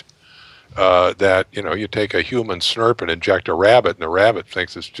conserved that you take a human SNRP and inject a rabbit, and the rabbit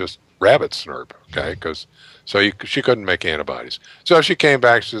thinks it's just rabbit SNRP, okay? She couldn't make antibodies. So she came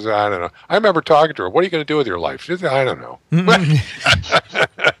back. She says, "I don't know." I remember talking to her. "What are you going to do with your life?" She said, "I don't know."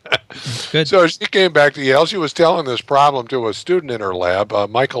 Good. So she came back to Yale. She was telling this problem to a student in her lab,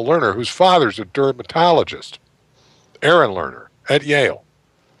 Michael Lerner, whose father's a dermatologist, Aaron Lerner, at Yale.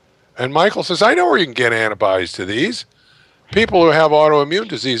 And Michael says, "I know where you can get antibodies to these. People who have autoimmune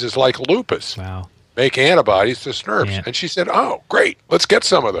diseases like lupus make antibodies to SNRPs." Yeah. And she said, "Oh, great, let's get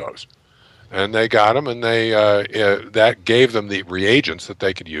some of those." And they got them, and they that gave them the reagents that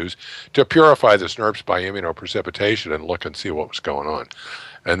they could use to purify the SNRPs by immunoprecipitation and look and see what was going on.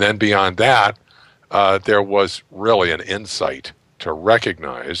 And then beyond that, there was really an insight to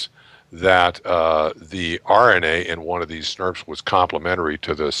recognize that the RNA in one of these SNRPs was complementary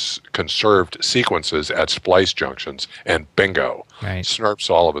to the conserved sequences at splice junctions, and bingo, SNRPs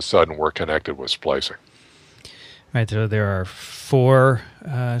all of a sudden were connected with splicing. Right, so there are 4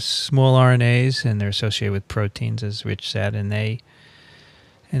 small RNAs, and they're associated with proteins, as Rich said. And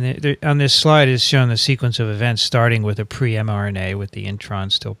on this slide is shown the sequence of events starting with a pre-mRNA with the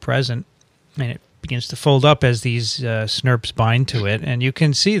intron still present, and it begins to fold up as these SNRPs bind to it. And you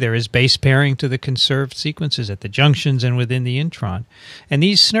can see there is base pairing to the conserved sequences at the junctions and within the intron. And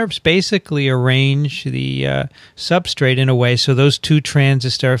these SNRPs basically arrange the substrate in a way so those 2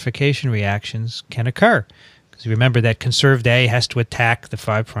 trans-esterification reactions can occur. Remember that conserved A has to attack the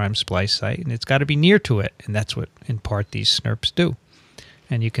 5' splice site, and it's got to be near to it, and that's what, in part, these SNRPs do.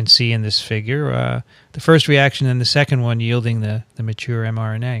 And you can see in this figure the first reaction and the second one yielding the mature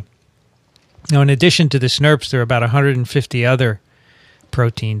mRNA. Now, in addition to the SNRPs, there are about 150 other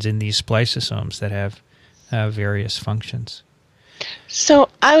proteins in these spliceosomes that have various functions. So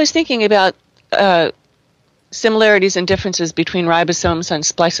I was thinking about similarities and differences between ribosomes and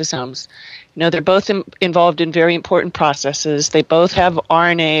spliceosomes. You know, they're both involved in very important processes. They both have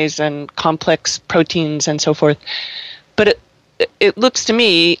RNAs and complex proteins and so forth. But it looks to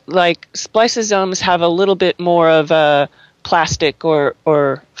me like spliceosomes have a little bit more of a plastic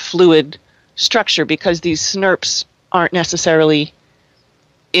or fluid structure because these SNRPs aren't necessarily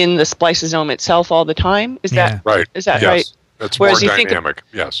in the spliceosome itself all the time. Is that right? Is that yes. right? It's more dynamic,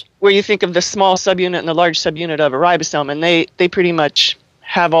 yes. Where you think of the small subunit and the large subunit of a ribosome, and they pretty much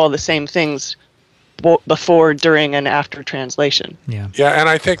have all the same things before, during, and after translation. Yeah, and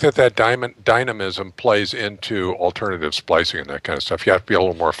I think that dynamism plays into alternative splicing and that kind of stuff. You have to be a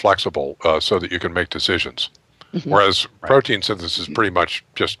little more flexible so that you can make decisions. Whereas protein synthesis pretty much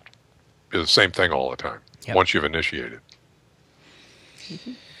just is the same thing all the time once you've initiated.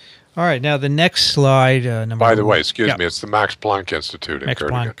 All right, now the next slide. By the way, excuse me, it's the Max Planck Institute in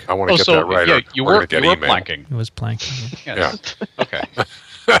Göttingen. I want to get that right. Yeah, you were planking. It was planking. Yeah. Okay.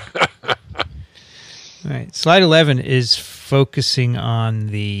 All right, slide 11 is focusing on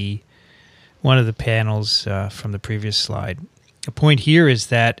one of the panels from the previous slide. The point here is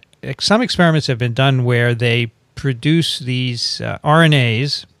that some experiments have been done where they produce these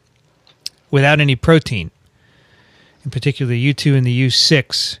RNAs without any protein, in particular U2 and the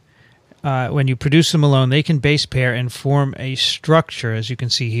U6. When you produce them alone, they can base pair and form a structure. As you can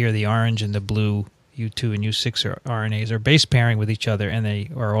see here, the orange and the blue U2 and U6 RNAs are base pairing with each other, and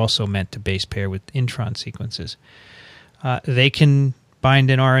they are also meant to base pair with intron sequences. They can bind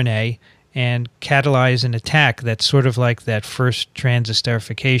an RNA and catalyze an attack that's sort of like that first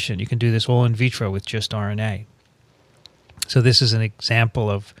trans-esterification. You can do this all in vitro with just RNA. So this is an example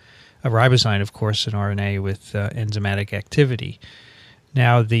of a ribozyme, of course, an RNA with enzymatic activity.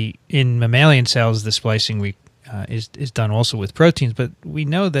 Now, in mammalian cells, the splicing is done also with proteins, but we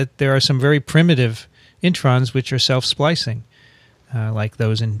know that there are some very primitive introns which are self-splicing, like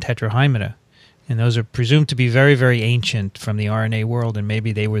those in tetrahymena. And those are presumed to be very, very ancient from the RNA world, and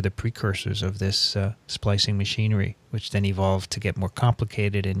maybe they were the precursors of this splicing machinery, which then evolved to get more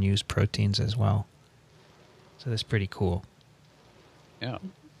complicated and use proteins as well. So that's pretty cool. Yeah.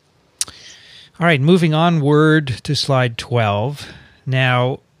 All right, moving onward to slide 12.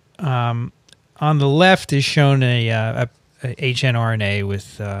 Now, on the left is shown a hnRNA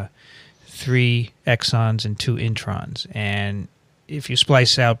with 3 exons and 2 introns. And if you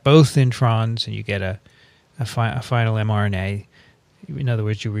splice out both introns and you get a final mRNA, in other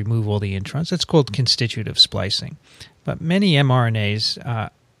words, you remove all the introns, that's called constitutive splicing. But many mRNAs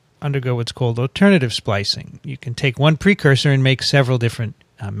undergo what's called alternative splicing. You can take one precursor and make several different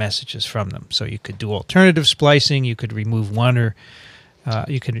messages from them. So you could do alternative splicing, you could remove one, or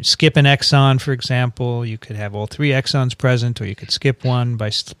you could skip an exon, for example. You could have all 3 exons present, or you could skip one by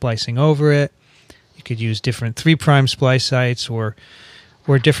splicing over it. You could use different 3' splice sites or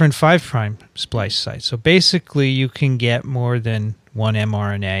different 5' splice sites. So basically, you can get more than one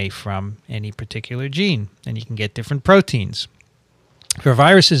mRNA from any particular gene, and you can get different proteins. For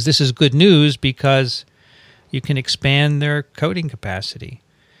viruses, this is good news because you can expand their coding capacity.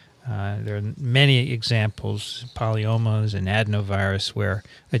 There are many examples, polyomas and adenovirus, where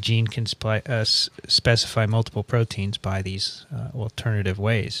a gene can specify multiple proteins by these alternative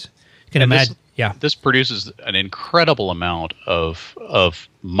ways. You can imagine, this produces an incredible amount of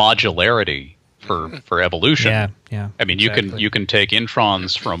modularity for evolution. Yeah. I mean, exactly. you can take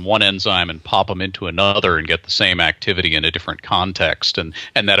introns from one enzyme and pop them into another and get the same activity in a different context, and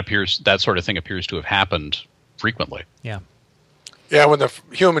that sort of thing appears to have happened frequently. Yeah. Yeah, when the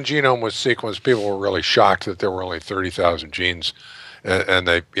human genome was sequenced, people were really shocked that there were only 30,000 genes, and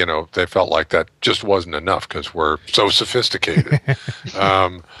they felt like that just wasn't enough because we're so sophisticated.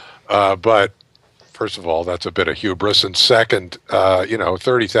 But first of all, that's a bit of hubris, and second,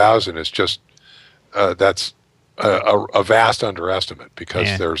 30,000 is just that's a vast underestimate because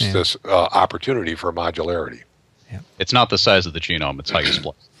Yeah, there's yeah. this opportunity for modularity. It's not the size of the genome; it's how you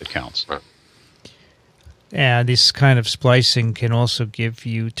splice that counts. Right. And this kind of splicing can also give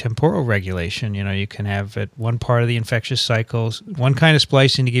you temporal regulation. You know, you can have at one part of the infectious cycles, one kind of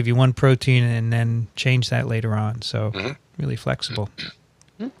splicing to give you one protein and then change that later on. So really flexible.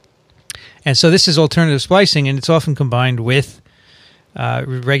 And so this is alternative splicing, and it's often combined with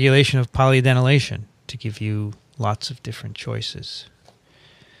regulation of polyadenylation to give you lots of different choices.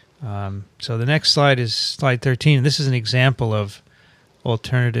 So the next slide is slide 13. This is an example of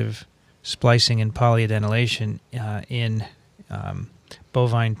alternative splicing and polyadenylation in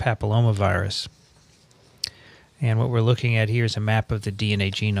bovine papillomavirus. And what we're looking at here is a map of the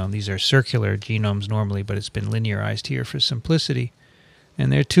DNA genome. These are circular genomes normally, but it's been linearized here for simplicity.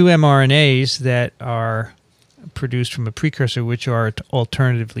 And there are two mRNAs that are produced from a precursor which are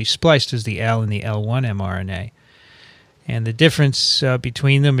alternatively spliced as the L and the L1 mRNA. And the difference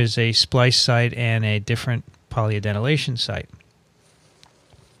between them is a splice site and a different polyadenylation site.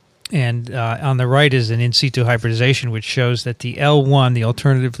 And on the right is an in situ hybridization, which shows that the L1, the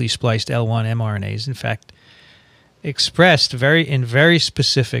alternatively spliced L1 mRNA, is in fact expressed in very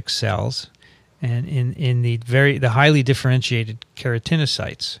specific cells and in the highly differentiated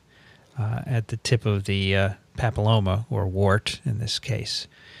keratinocytes at the tip of the papilloma, or wart in this case.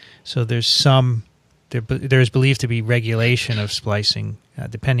 So there's believed to be regulation of splicing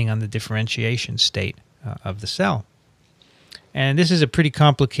depending on the differentiation state of the cell. And this is a pretty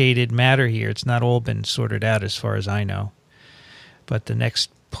complicated matter here. It's not all been sorted out as far as I know. But the next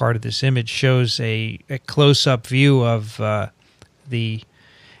part of this image shows a close-up view of the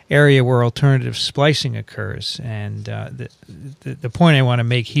area where alternative splicing occurs. And the point I want to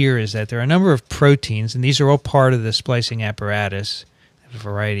make here is that there are a number of proteins, and these are all part of the splicing apparatus, a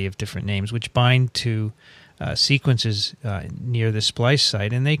variety of different names, which bind to sequences near the splice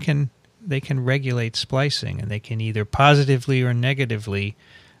site, and they can regulate splicing, and they can either positively or negatively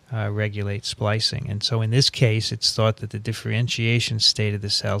regulate splicing. And so in this case, it's thought that the differentiation state of the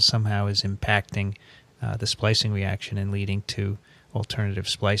cell somehow is impacting the splicing reaction and leading to alternative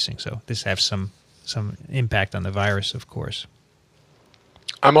splicing. So this has some impact on the virus, of course.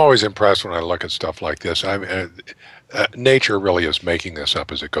 I'm always impressed when I look at stuff like this. Nature really is making this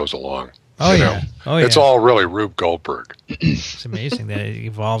up as it goes along. Oh, yeah. Oh, yeah. It's all really Rube Goldberg. It's amazing that it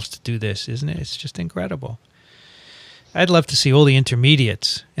evolves to do this, isn't it? It's just incredible. I'd love to see all the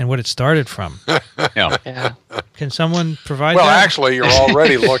intermediates and what it started from. Yeah. Can someone provide Well, that? actually, you're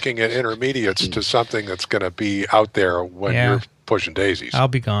already looking at intermediates to something that's going to be out there when you're pushing daisies. I'll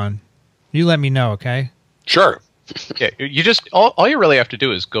be gone. You let me know, okay? Sure. Yeah, you just all you really have to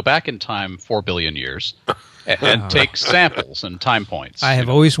do is go back in time 4 billion years and take samples and time points. I have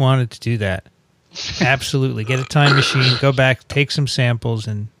always wanted to do that. Absolutely. Get a time machine, go back, take some samples,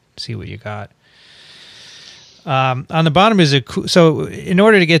 and see what you got. On the bottom is so in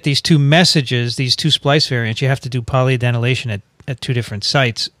order to get these two messages, these two splice variants, you have to do polyadenylation at two different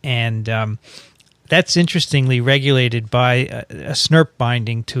sites, and that's interestingly regulated by a SNRP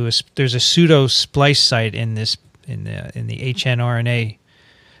binding to there's a pseudo splice site in the hnRNA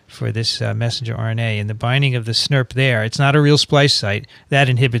for this messenger RNA, and the binding of the SNRP there, it's not a real splice site, that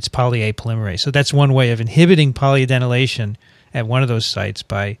inhibits poly-A polymerase. So that's one way of inhibiting polyadenylation at one of those sites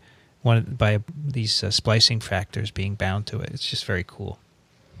by these splicing factors being bound to it. It's just very cool.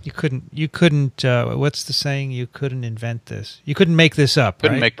 You couldn't what's the saying? You couldn't invent this. You couldn't make this up,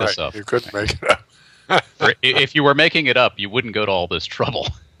 Couldn't right? make this up. You couldn't make it up. Or if you were making it up, you wouldn't go to all this trouble.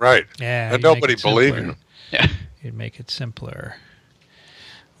 Right. Yeah. And you make nobody it believed simpler. you. Yeah. You'd make it simpler.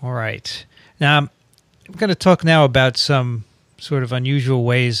 All right. Now, I'm going to talk now about some sort of unusual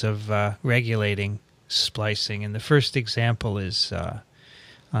ways of regulating splicing. And the first example is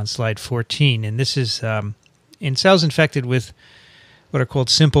on slide 14. And this is in cells infected with what are called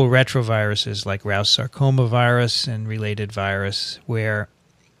simple retroviruses like Rous sarcoma virus and related virus, where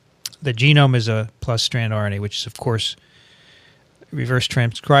the genome is a plus strand RNA, which is, of course, reverse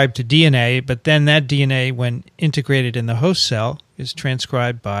transcribed to DNA, but then that DNA, when integrated in the host cell, is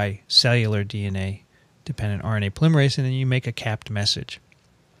transcribed by cellular DNA-dependent RNA polymerase, and then you make a capped message.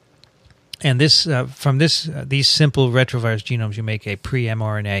 And this, from these simple retrovirus genomes, you make a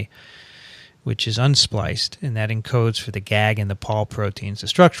pre-mRNA, which is unspliced, and that encodes for the GAG and the Pol proteins, the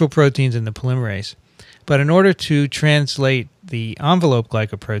structural proteins and the polymerase. But in order to translate the envelope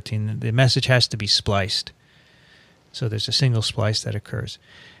glycoprotein, the message has to be spliced. So there's a single splice that occurs.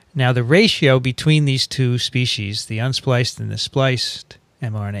 Now, the ratio between these two species, the unspliced and the spliced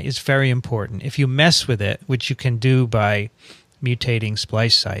mRNA, is very important. If you mess with it, which you can do by mutating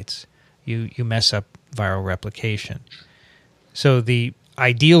splice sites, you mess up viral replication. So the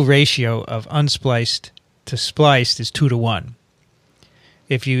ideal ratio of unspliced to spliced is 2 to 1.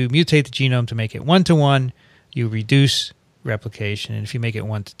 If you mutate the genome to make it 1 to 1, you reduce replication, and if you make it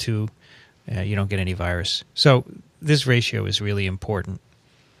 1 to 2, you don't get any virus. So this ratio is really important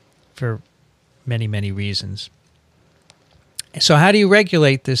for many, many reasons. So how do you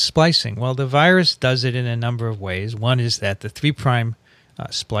regulate this splicing? Well, the virus does it in a number of ways. One is that the 3'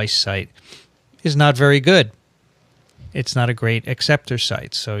 splice site is not very good. It's not a great acceptor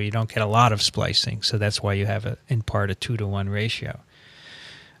site, so you don't get a lot of splicing. So that's why you have, in part, a 2 to 1 ratio.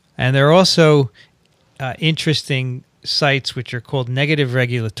 And there are also interesting sites which are called negative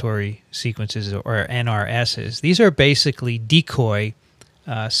regulatory sequences, or NRSs. These are basically decoy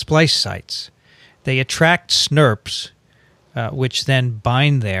splice sites. They attract SNRPs, which then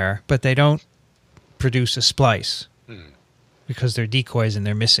bind there, but they don't produce a splice because they're decoys and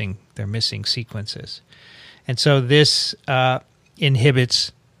they're missing sequences. And so this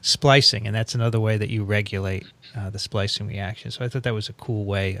inhibits splicing, and that's another way that you regulate the splicing reaction. So I thought that was a cool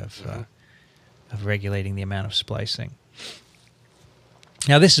way of regulating the amount of splicing.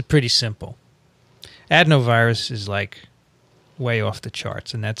 Now this is pretty simple. Adenovirus is like way off the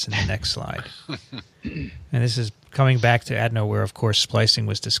charts, and that's in the next slide. And this is coming back to adeno, where of course splicing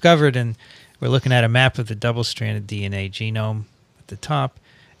was discovered, and we're looking at a map of the double-stranded DNA genome at the top,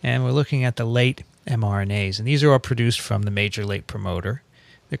 and we're looking at the late mRNAs, and these are all produced from the major late promoter.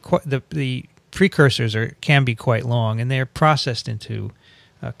 The precursors can be quite long, and they're processed into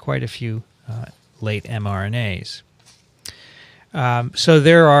quite a few late mRNAs. So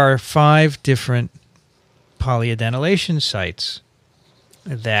there are 5 different polyadenylation sites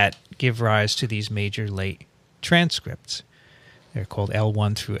that give rise to these major late transcripts. They're called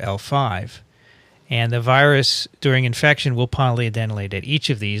L1 through L5. And the virus, during infection, will polyadenylate at each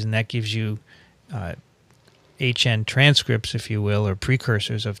of these, and that gives you HN transcripts, if you will, or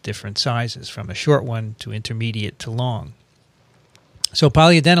precursors of different sizes, from a short one to intermediate to long. So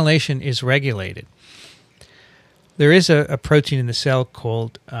polyadenylation is regulated. There is a protein in the cell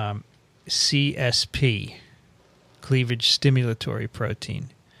called CSP, cleavage stimulatory protein.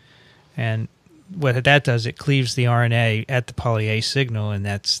 And what that does, it cleaves the RNA at the poly-A signal, and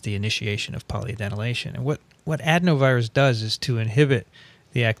that's the initiation of polyadenylation. And what adenovirus does is to inhibit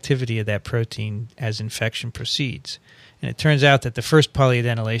the activity of that protein as infection proceeds. And it turns out that the first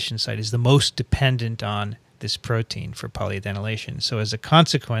polyadenylation site is the most dependent on this protein for polyadenylation. So as a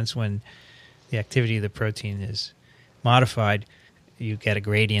consequence, when the activity of the protein is modified, you get a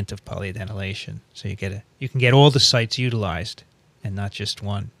gradient of polyadenylation. So you can get all the sites utilized and not just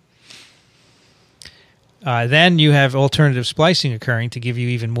one. Then you have alternative splicing occurring to give you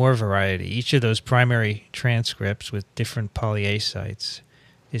even more variety. Each of those primary transcripts with different poly-A sites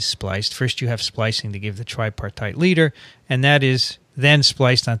is spliced. First you have splicing to give the tripartite leader, and that is then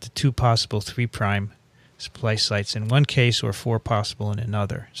spliced onto 2 possible 3' splice sites in one case, or 4 possible in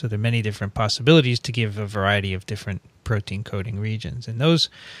another. So there are many different possibilities to give a variety of different protein coding regions. And those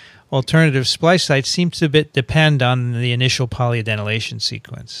alternative splice sites seem to depend on the initial polyadenylation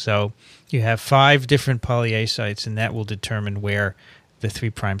sequence. So you have 5 different poly-A sites, and that will determine where the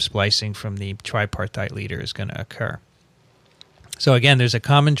 3' splicing from the tripartite leader is going to occur. So again, there's a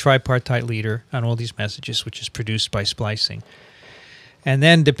common tripartite leader on all these messages, which is produced by splicing. And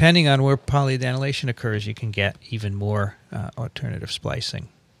then depending on where polyadenylation occurs, you can get even more alternative splicing.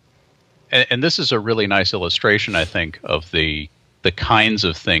 And this is a really nice illustration, I think, of the kinds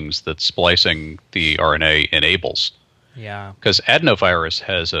of things that splicing the RNA enables. Yeah. Because adenovirus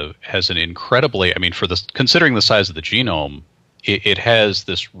has an incredibly, I mean, considering the size of the genome, it has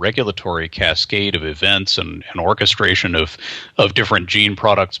this regulatory cascade of events and orchestration of different gene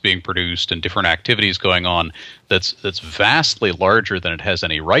products being produced and different activities going on that's vastly larger than it has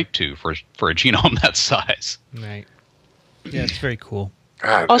any right to for a genome that size. Right. Yeah, it's very cool.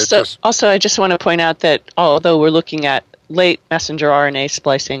 Also, I just want to point out that although we're looking at late messenger RNA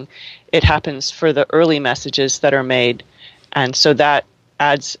splicing, it happens for the early messages that are made, and so that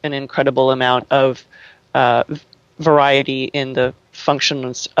adds an incredible amount of variety in the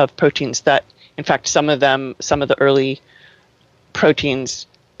functions of proteins. That, in fact, some of the early proteins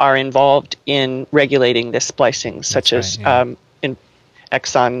are involved in regulating this splicing, such as in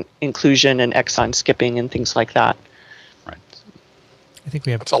exon inclusion and exon skipping and things like that. Right. I think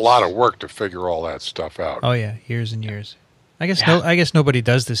we have. It's a lot of work to figure all that stuff out. Oh yeah, years and years. I guess nobody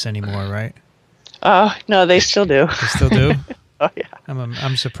does this anymore, right? No, they still do. They still do? Oh yeah.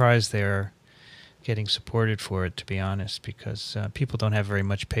 I'm surprised they're getting supported for it, to be honest, because people don't have very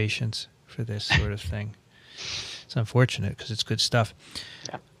much patience for this sort of thing. It's unfortunate because it's good stuff.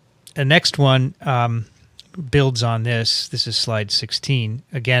 Yeah. the next one builds on this. This is slide 16.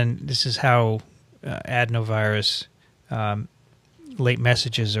 Again, this is how adenovirus late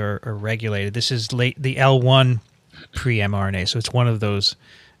messages are regulated. This is the L1 pre-mRNA, so it's one of those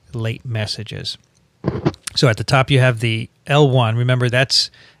late messages. So at the top you have the L1. Remember, that's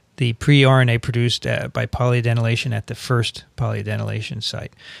the pre-RNA produced by polyadenylation at the first polyadenylation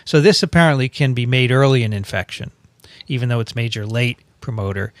site. So this apparently can be made early in infection. Even though it's major late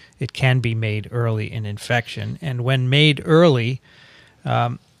promoter, it can be made early in infection. And when made early,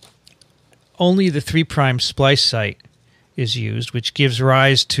 only the 3' splice site is used, which gives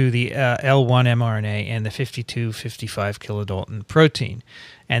rise to the L1 mRNA and the 52-55 kilodalton protein.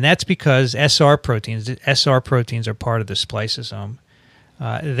 And that's because SR proteins are part of the spliceosome.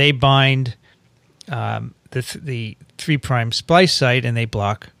 They bind the 3' splice site, and they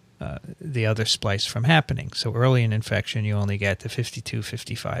block the other splice from happening. So early in infection, you only get the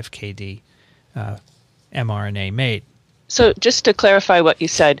 52-55 KD mRNA made. So just to clarify what you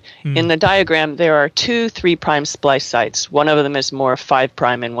said, in the diagram there are two 3' splice sites. One of them is more 5'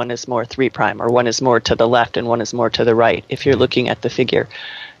 and one is more 3', or one is more to the left and one is more to the right, if you're looking at the figure.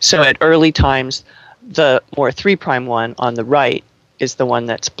 So at early times, the more 3' one on the right is the one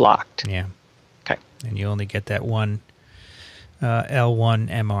that's blocked. Yeah. Okay. And you only get that one L1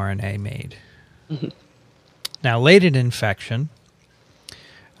 mRNA made. Now, late in infection,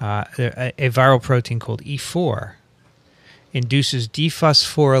 a viral protein called E4 induces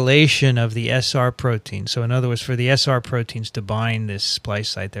dephosphorylation of the SR protein. So in other words, for the SR proteins to bind this splice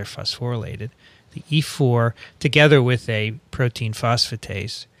site, they're phosphorylated. The E4, together with a protein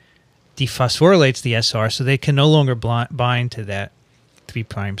phosphatase, dephosphorylates the SR so they can no longer bind to that 3'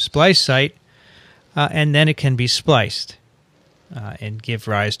 splice site, and then it can be spliced and give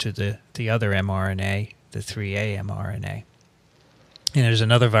rise to the other mRNA, the 3A mRNA. And there's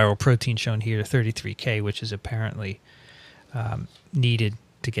another viral protein shown here, 33K, which is apparently needed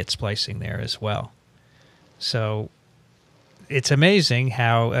to get splicing there as well. So it's amazing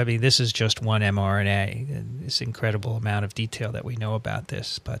how, I mean, this is just one mRNA, and this incredible amount of detail that we know about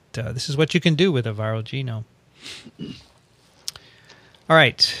this, but this is what you can do with a viral genome. All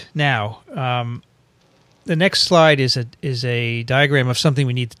right, now the next slide is a diagram of something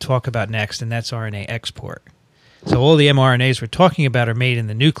we need to talk about next, and that's RNA export. So all the mRNAs we're talking about are made in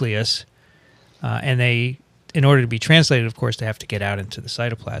the nucleus, and they, in order to be translated, of course, they have to get out into the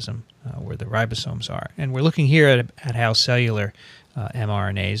cytoplasm where the ribosomes are. And we're looking here at how cellular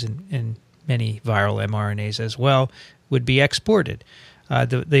mRNAs and many viral mRNAs as well would be exported.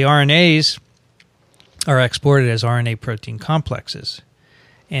 The RNAs are exported as RNA protein complexes.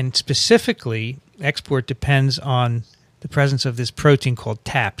 And specifically, export depends on the presence of this protein called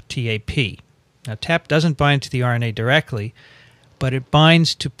TAP, T-A-P. Now, TAP doesn't bind to the RNA directly, but it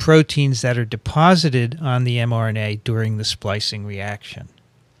binds to proteins that are deposited on the mRNA during the splicing reaction.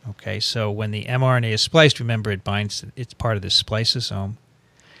 Okay, so when the mRNA is spliced, remember it binds, it's part of the spliceosome,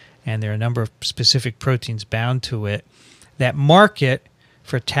 and there are a number of specific proteins bound to it that mark it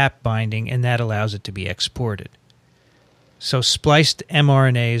for TAP binding, and that allows it to be exported. So spliced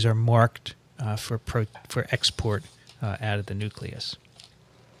mRNAs are marked for export out of the nucleus.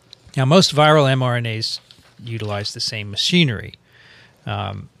 Now, most viral mRNAs utilize the same machinery.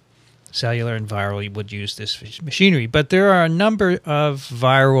 Cellular and viral would use this machinery, but there are a number of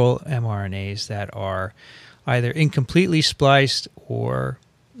viral mRNAs that are either incompletely spliced or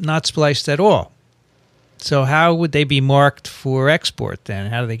not spliced at all. So how would they be marked for export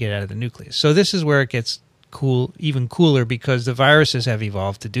then? How do they get out of the nucleus? So this is where it gets cool, even cooler, because the viruses have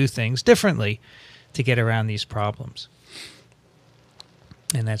evolved to do things differently to get around these problems.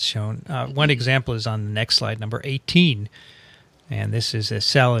 And that's shown. One example is on the next slide, number 18. And this is a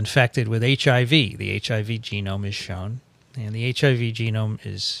cell infected with HIV. The HIV genome is shown. And the HIV genome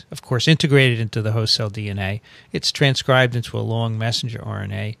is, of course, integrated into the host cell DNA. It's transcribed into a long messenger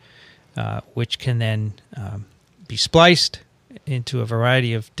RNA, which can then be spliced into a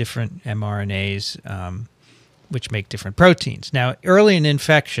variety of different mRNAs, which make different proteins. Now, early in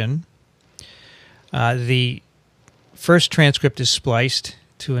infection, the first transcript is spliced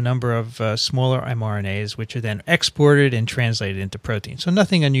to a number of smaller mRNAs, which are then exported and translated into proteins. So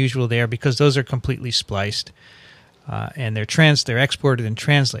nothing unusual there, because those are completely spliced, and they're exported and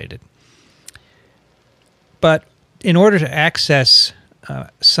translated. But in order to access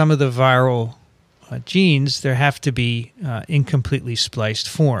some of the viral genes, there have to be incompletely spliced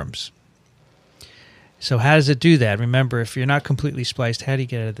forms. So how does it do that? Remember, if you're not completely spliced, how do you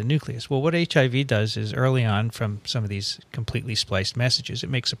get out of the nucleus? Well, what HIV does is early on from some of these completely spliced messages, it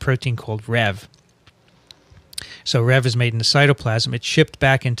makes a protein called REV. So Rev is made in the cytoplasm. It's shipped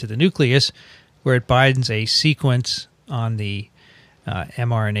back into the nucleus, where it binds a sequence on the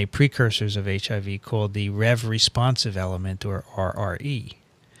mRNA precursors of HIV called the Rev responsive element, or RRE.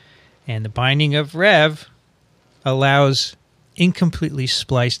 And the binding of Rev allows incompletely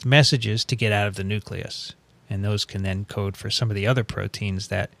spliced messages to get out of the nucleus. And those can then code for some of the other proteins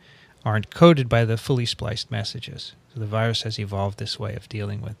that aren't coded by the fully spliced messages. So the virus has evolved this way of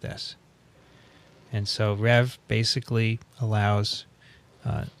dealing with this. And so Rev basically allows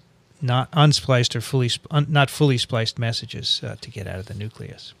not unspliced or not fully spliced messages to get out of the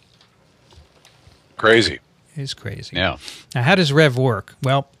nucleus. Crazy. It is crazy. Yeah. Now, how does Rev work?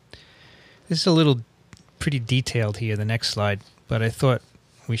 Well, this is a little pretty detailed here, the next slide, but I thought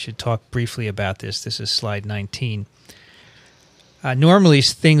we should talk briefly about this. This is slide 19. Normally,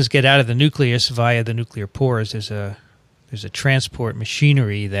 things get out of the nucleus via the nuclear pores. There's a transport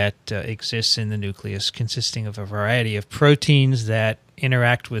machinery that exists in the nucleus, consisting of a variety of proteins that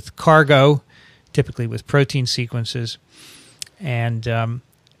interact with cargo, typically with protein sequences, and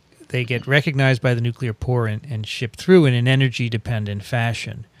they get recognized by the nuclear pore and shipped through in an energy-dependent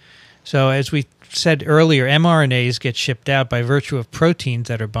fashion. So as we said earlier, mRNAs get shipped out by virtue of proteins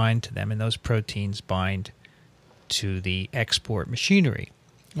that are bind to them, and those proteins bind to the export machinery.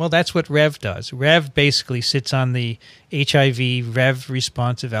 Well, that's what Rev does. Rev basically sits on the HIV Rev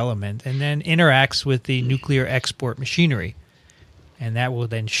responsive element and then interacts with the nuclear export machinery. And that will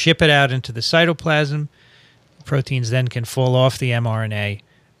then ship it out into the cytoplasm. Proteins then can fall off the mRNA,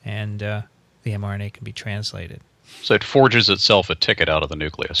 and the mRNA can be translated. So it forges itself a ticket out of the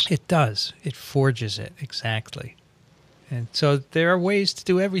nucleus. It does. It forges it, exactly. And so there are ways to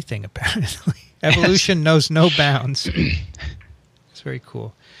do everything, apparently. Evolution knows no bounds. It's very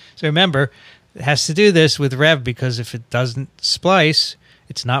cool. So remember, it has to do this with Rev because if it doesn't splice,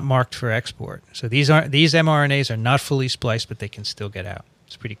 it's not marked for export. So these mRNAs are not fully spliced, but they can still get out.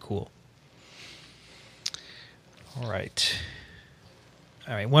 It's pretty cool. All right.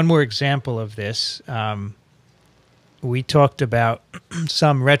 All right, one more example of this. We talked about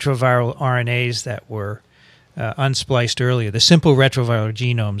some retroviral RNAs that were unspliced earlier. The simple retroviral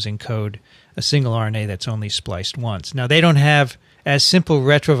genomes encode a single RNA that's only spliced once. Now, they don't have, as simple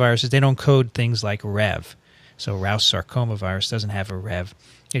retroviruses, they don't code things like Rev. So Rous sarcoma virus doesn't have a Rev.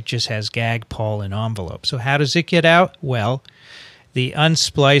 It just has GAG, POL, and envelope. So how does it get out? Well, the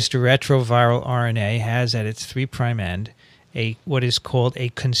unspliced retroviral RNA has at its 3' end what is called a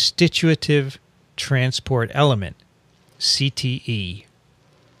constitutive transport element, CTE.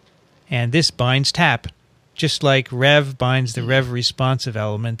 And this binds TAP, just like Rev binds the Rev responsive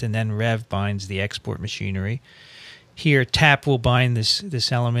element and then Rev binds the export machinery. Here, TAP will bind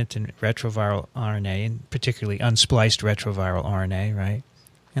this element in retroviral RNA, and particularly unspliced retroviral RNA, right,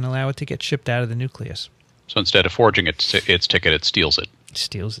 and allow it to get shipped out of the nucleus. So instead of forging its ticket, it steals it. It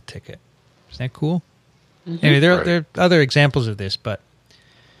steals the ticket. Isn't that cool? Mm-hmm. Anyway, there are other examples of this, but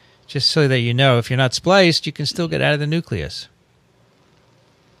just so that you know, if you're not spliced, you can still get out of the nucleus.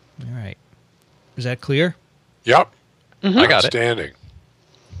 All right. Is that clear? Yep. Mm-hmm. I got it. Outstanding.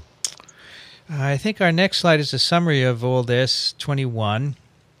 I think our next slide is a summary of all this, 21.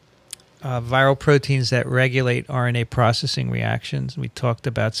 Viral proteins that regulate RNA processing reactions. We talked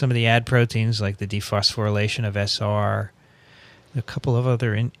about some of the ad proteins like the dephosphorylation of SR. A couple of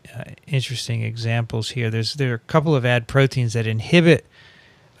other interesting examples here. There are a couple of ad proteins that inhibit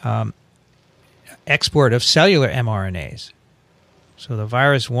export of cellular mRNAs. So the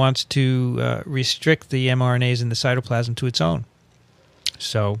virus wants to restrict the mRNAs in the cytoplasm to its own.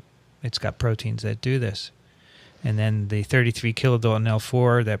 So it's got proteins that do this. And then the 33 kilodalton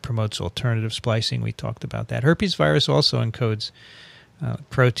L4 that promotes alternative splicing, we talked about that. Herpes virus also encodes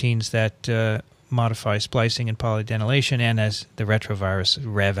proteins that modify splicing and polyadenylation, and as the retrovirus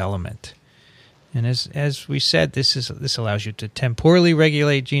Rev element. And as we said, this allows you to temporally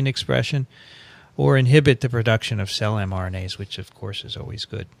regulate gene expression or inhibit the production of cell mRNAs, which of course is always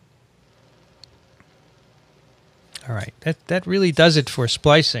good. All right, that really does it for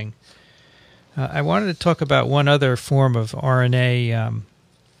splicing. I wanted to talk about one other form of RNA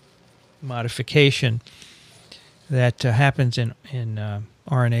modification that happens in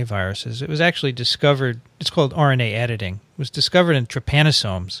RNA viruses. It was actually discovered, it's called RNA editing. It was discovered in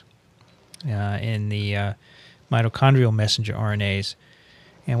trypanosomes in the mitochondrial messenger RNAs.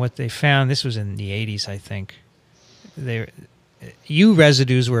 And what they found, this was in the 80s, I think, U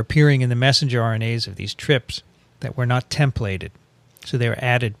residues were appearing in the messenger RNAs of these trips that were not templated. So they were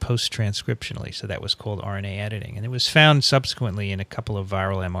added post-transcriptionally, so that was called RNA editing. And it was found subsequently in a couple of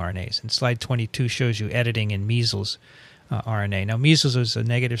viral mRNAs. And slide 22 shows you editing in measles RNA. Now, measles is a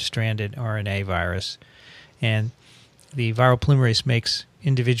negative-stranded RNA virus, and the viral polymerase makes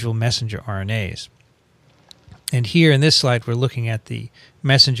individual messenger RNAs. And here in this slide, we're looking at the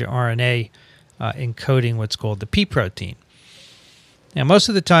messenger RNA encoding what's called the P protein. Now, most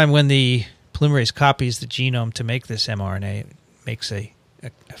of the time when the polymerase copies the genome to make this mRNA, it makes a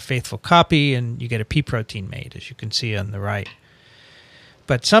faithful copy, and you get a P protein made, as you can see on the right.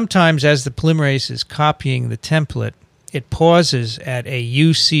 But sometimes as the polymerase is copying the template, it pauses at a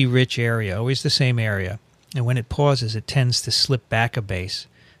UC-rich area, always the same area. And when it pauses, it tends to slip back a base.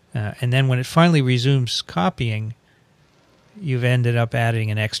 And then when it finally resumes copying, you've ended up adding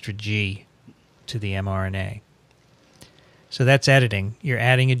an extra G to the mRNA. So that's editing. You're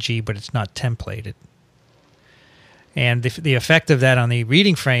adding a G, but it's not templated. And the effect of that on the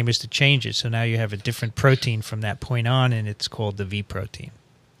reading frame is to change it. So now you have a different protein from that point on, and it's called the V protein.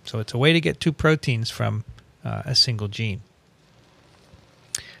 So it's a way to get two proteins from a single gene.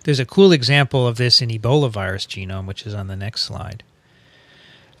 There's a cool example of this in Ebola virus genome, which is on the next slide.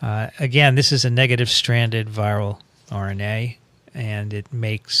 Again, this is a negative-stranded viral RNA, and it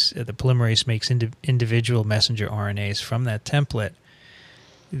makes the polymerase makes individual messenger RNAs from that template.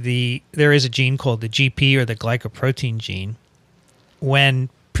 There is a gene called the GP, or the glycoprotein gene. When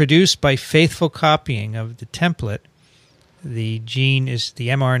produced by faithful copying of the template, the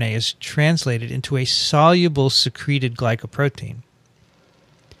mRNA is translated into a soluble secreted glycoprotein.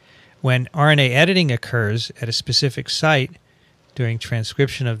 When RNA editing occurs at a specific site during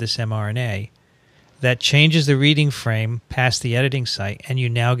transcription of this mRNA, that changes the reading frame past the editing site, and you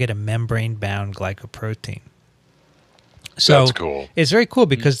now get a membrane-bound glycoprotein. So that's cool. It's very cool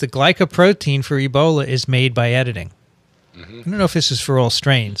because the glycoprotein for Ebola is made by editing. I don't know if this is for all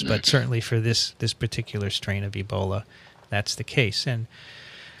strains, but certainly for this particular strain of Ebola, that's the case. And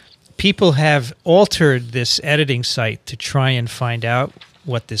people have altered this editing site to try and find out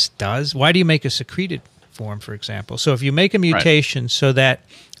what this does. Why do you make a secreted form, for example? So if you make a mutation so that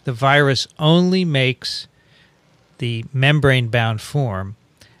the virus only makes the membrane-bound form,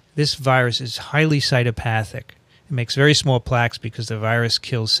 this virus is highly cytopathic. It makes very small plaques because the virus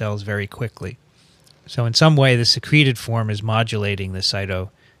kills cells very quickly. So in some way, the secreted form is modulating the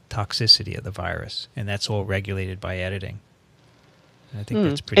cytotoxicity of the virus, and that's all regulated by editing. And I think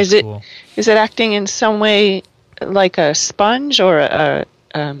that's pretty cool. Is it acting in some way like a sponge or a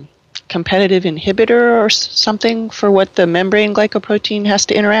competitive inhibitor or something for what the membrane glycoprotein has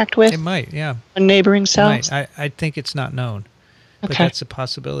to interact with? It might, yeah. On neighboring cells? It might. I think it's not known, but Okay. that's a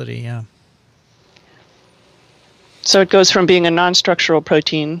possibility, yeah. So it goes from being a non-structural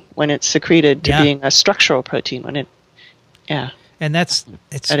protein when it's secreted to being a structural protein when it, And it's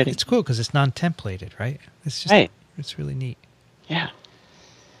editing. it's cool because it's non-templated, right? It's just Right. It's really neat. Yeah.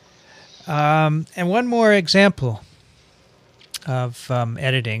 And one more example of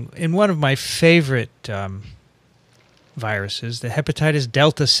editing. In one of my favorite viruses, the hepatitis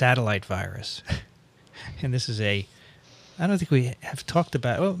delta satellite virus. And this is I don't think we have talked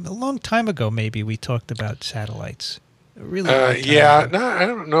about, a long time ago maybe we talked about satellites. Really long time yeah, ago. no, I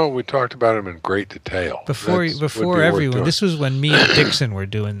don't know. We talked about them in great detail. Before Would be everyone, worth this was when me and Dixon were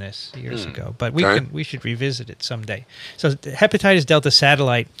doing this years ago. But we should revisit it someday. So the hepatitis delta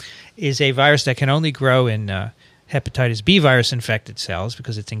satellite is a virus that can only grow in hepatitis B virus infected cells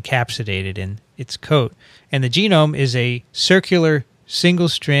because it's encapsulated in its coat. And the genome is a circular single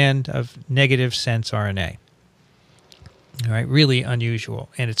strand of negative sense RNA. All right, really unusual.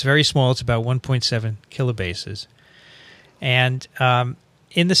 And it's very small. It's about 1.7 kilobases. And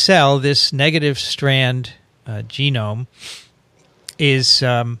in the cell, this negative strand genome is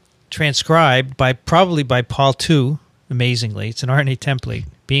transcribed probably by Pol2, amazingly. It's an RNA template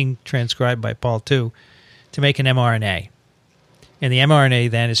being transcribed by Pol2 to make an mRNA. And the mRNA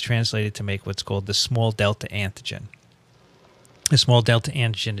then is translated to make what's called the small delta antigen. The small delta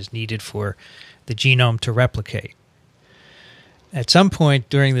antigen is needed for the genome to replicate. At some point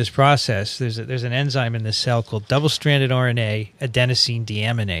during this process, there's an enzyme in the cell called double-stranded RNA adenosine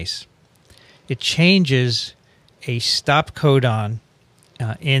deaminase. It changes a stop codon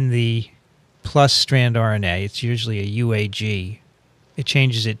in the plus strand RNA. It's usually a UAG. It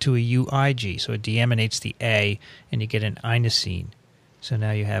changes it to a UIG, so it deaminates the A, and you get an inosine. So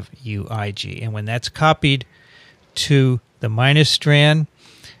now you have UIG. And when that's copied to the minus strand,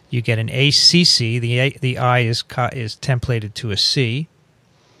 you get an ACC. The I is templated to a C.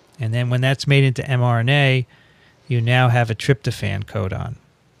 And then when that's made into mRNA, you now have a tryptophan codon.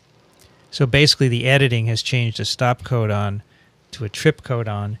 So basically the editing has changed a stop codon to a trip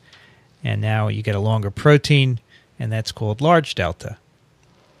codon, and now you get a longer protein, and that's called large delta.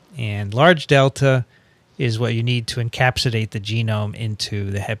 And large delta is what you need to encapsulate the genome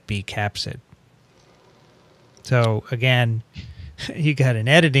into the Hep B capsid. So again, you got an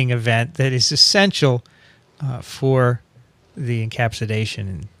editing event that is essential for the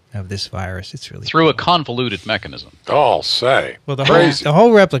encapsulation of this virus. It's really through cool. a convoluted mechanism. I'll say. Well, the Crazy.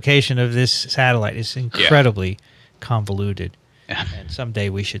 whole replication of this satellite is incredibly convoluted, Yeah. and someday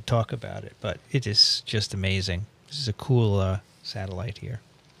we should talk about it. But it is just amazing. This is a cool satellite here,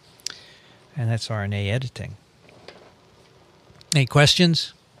 and that's RNA editing. Any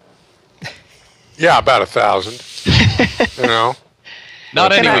questions? Yeah, about 1,000. You know?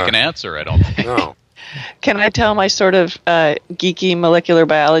 Not any Can we I- can answer, I don't think. No. Can I tell my sort of geeky molecular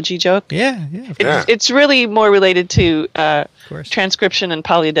biology joke? Yeah. Yeah. It's really more related to Of course. transcription and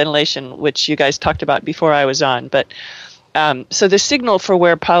polyadenylation, which you guys talked about before I was on. But so the signal for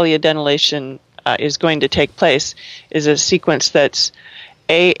where polyadenylation is going to take place is a sequence that's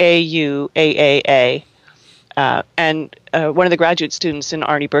AAU, AAA. And one of the graduate students in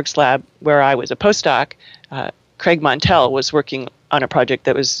Arnie Berg's lab, where I was a postdoc, Craig Montel, was working on a project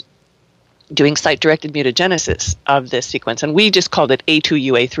that was doing site-directed mutagenesis of this sequence. And we just called it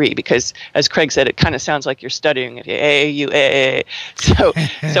A2UA3 because, as Craig said, it kind of sounds like you're studying it. AAUAA.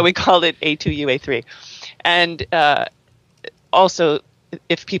 So we called it A2UA3. And also,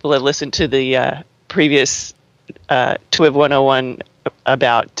 if people have listened to the previous TWiV 101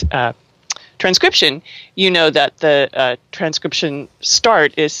 about transcription, you know that the transcription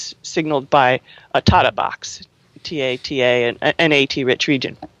start is signaled by a TATA box, TATA, an AT-rich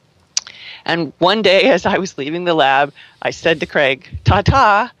region. And one day, as I was leaving the lab, I said to Craig,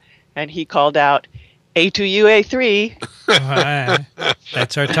 "Ta-ta," and he called out, "A2UA3."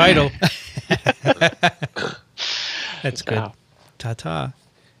 That's our title. That's good. So. Ta-ta.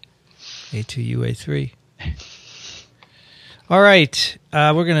 A2UA3. All right.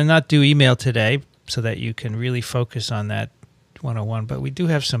 We're going to not do email today so that you can really focus on that 101. But we do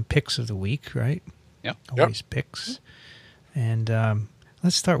have some picks of the week, right? Yep. Always picks. And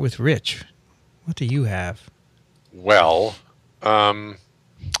let's start with Rich. What do you have? Well, I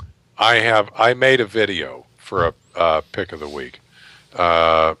made a video for a pick of the week.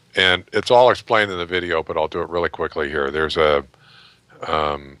 And it's all explained in the video, but I'll do it really quickly here. There's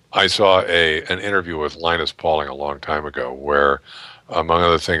I saw an interview with Linus Pauling a long time ago where, among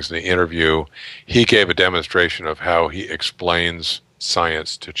other things in the interview, he gave a demonstration of how he explains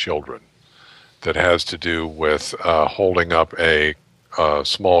science to children that has to do with holding up a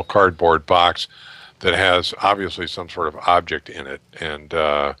small cardboard box that has obviously some sort of object in it and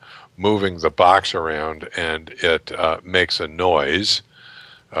moving the box around, and it makes a noise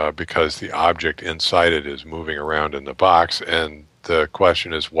because the object inside it is moving around in the box, and the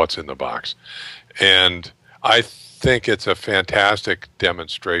question is what's in the box. And I think it's a fantastic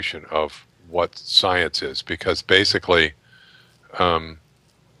demonstration of what science is, because basically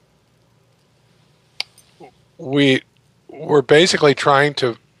we're basically trying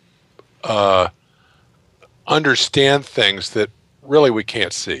to understand things that really we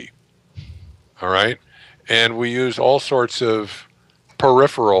can't see. All right? And we use all sorts of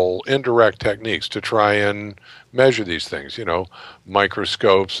peripheral, indirect techniques to try and measure these things, you know,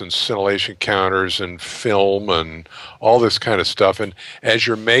 microscopes and scintillation counters and film and all this kind of stuff. And as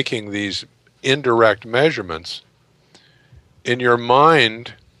you're making these indirect measurements, in your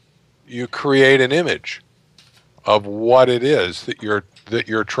mind, you create an image of what it is that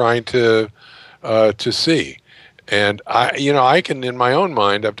you're trying to see. And I can, in my own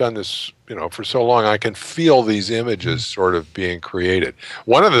mind, I've done this, for so long, I can feel these images sort of being created.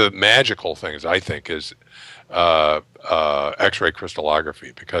 One of the magical things, I think, is X-ray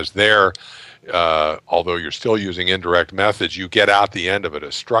crystallography, because there, although you're still using indirect methods, you get out the end of it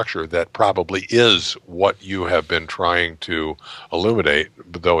a structure that probably is what you have been trying to illuminate,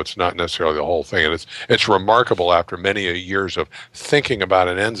 though it's not necessarily the whole thing. And it's remarkable after many years of thinking about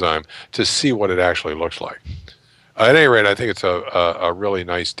an enzyme to see what it actually looks like. At any rate, I think it's a really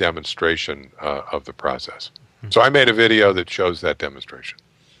nice demonstration of the process. So I made a video that shows that demonstration.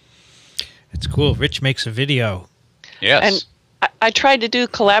 It's cool. Rich makes a video. Yes. And I tried to do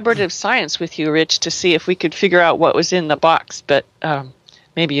collaborative science with you, Rich, to see if we could figure out what was in the box, but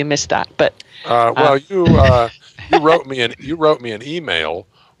maybe you missed that. But well, you wrote me an email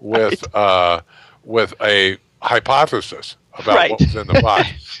with with a hypothesis about what was in the box.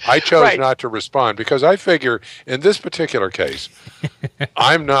 I chose not to respond because I figure in this particular case,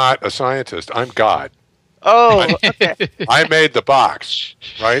 I'm not a scientist. I'm God. Oh, okay. I made the box,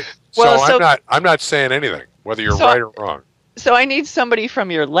 right? Well, so I'm not saying anything, whether you're right or wrong. So I need somebody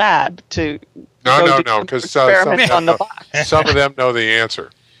from your lab to No, because experiment on the box. some of them know the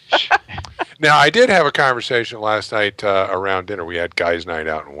answer. Now, I did have a conversation last night around dinner. We had guys' night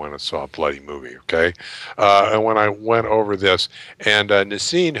out and went and saw a bloody movie, okay? And when I went over this, and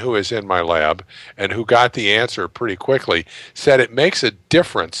Nassim, who is in my lab and who got the answer pretty quickly, said it makes a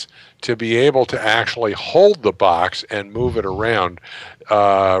difference to be able to actually hold the box and move it around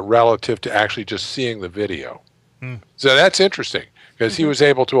relative to actually just seeing the video. So that's interesting. Because he was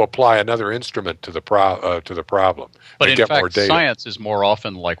able to apply another instrument to the problem, but and in get fact, more data. science is more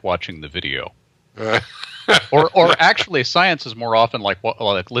often like watching the video, or actually, science is more often like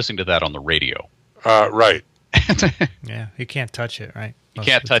listening to that on the radio. Right. Yeah, you can't touch it, right? You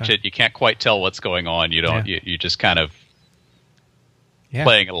can't touch it. You can't quite tell what's going on. You don't. Yeah. You just kind of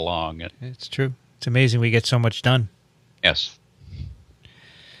playing it along. It's true. It's amazing we get so much done. Yes.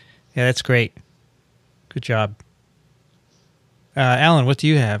 Yeah, that's great. Good job. Alan, what do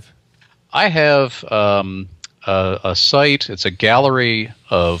you have? I have a site. It's a gallery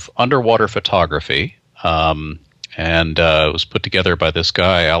of underwater photography, and it was put together by this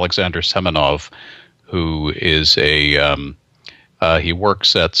guy, Alexander Semenov, who is he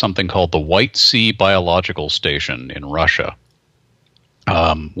works at something called the White Sea Biological Station in Russia,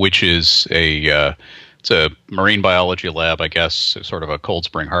 which is it's a marine biology lab, I guess, sort of a Cold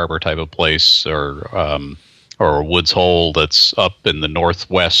Spring Harbor type of place, or a Woods Hole that's up in the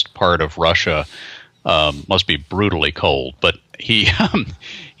northwest part of Russia. Must be brutally cold, but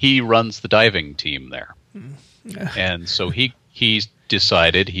he runs the diving team there, and so he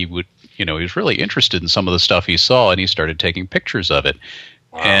decided he would, he was really interested in some of the stuff he saw, and he started taking pictures of it.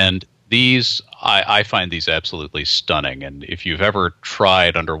 Wow. And these, I find these absolutely stunning. And if you've ever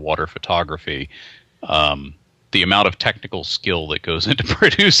tried underwater photography, the amount of technical skill that goes into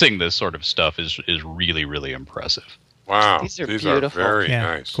producing this sort of stuff is really, really impressive. Wow, These are these beautiful. are very Yeah,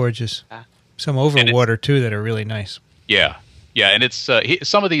 nice. gorgeous. Yeah. Some overwater, too, that are really nice. Yeah. Yeah, and it's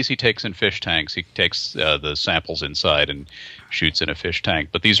some of these he takes in fish tanks. He takes the samples inside and shoots in a fish tank.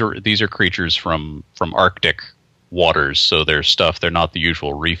 But these are creatures from Arctic waters, so they're stuff. They're not the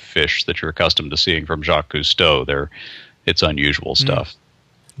usual reef fish that you're accustomed to seeing from Jacques Cousteau. It's unusual stuff.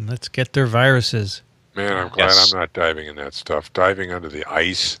 Let's get their viruses. Man, I'm glad Yes. I'm not diving in that stuff. Diving under the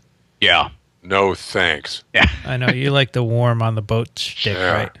ice? Yeah. No, thanks. Yeah. I know you like the warm on the boat stick,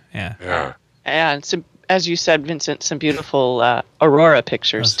 Yeah. right? Yeah. Yeah. And some, as you said, Vincent, some beautiful aurora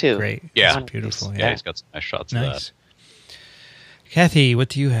pictures That's too. great. Yeah. That's beautiful. Yeah, Yeah. he's got some nice shots of that. Nice. Kathy, what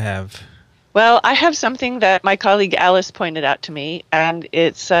do you have? Well, I have something that my colleague Alice pointed out to me, and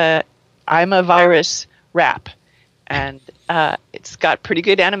it's I'm a virus wrap, and it's got pretty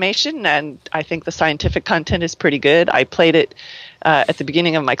good animation, and I think the scientific content is pretty good. I played it at the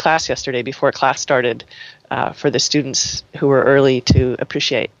beginning of my class yesterday before class started for the students who were early to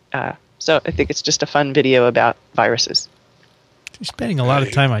appreciate. So I think it's just a fun video about viruses. You're spending a lot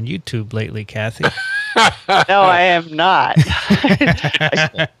of time on YouTube lately, Kathy. No, I am not.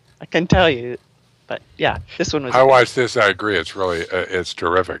 I can tell you. But yeah, this one was. I watched this. I agree. It's really, it's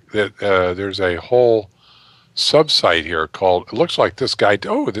terrific. There's a whole sub-site here called, it looks like this guy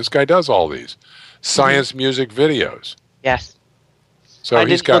does all these science music videos. Yes. So I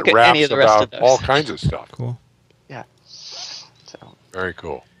he's didn't got look at any raps of the rest of about those. all kinds of stuff. Cool. Yeah. So. Very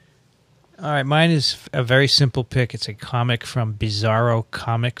cool. All right, mine is a very simple pick. It's a comic from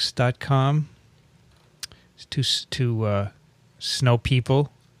bizarrocomics.com. It's two snow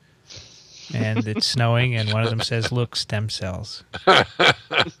people, and it's snowing, and one of them says, "Look, stem cells." I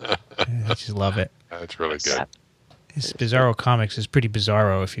just love it. That's really good. Yeah. His Bizarro Comics is pretty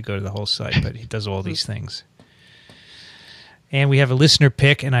bizarro if you go to the whole site, but he does all these things. And we have a listener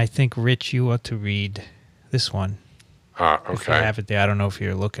pick, and I think, Rich, you ought to read this one. If you Okay. have it there. I don't know if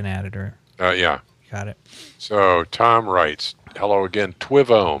you're looking at it or Yeah. got it. So Tom writes, hello again,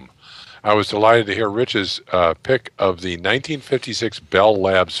 TWiV. I was delighted to hear Rich's pick of the 1956 Bell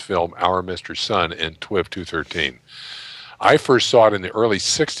Labs film Our Mr. Sun in TWiV 213. I first saw it in the early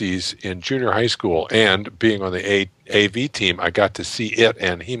 60s in junior high school, and being on the AV team, I got to see it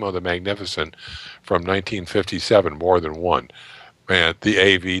and Hemo the Magnificent from 1957 more than one. Man, the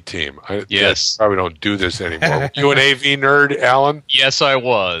AV team. Yes. Probably don't do this anymore. You an AV nerd, Alan? Yes, I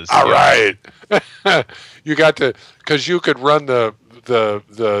was. All Yeah. right. You got to, because you could run the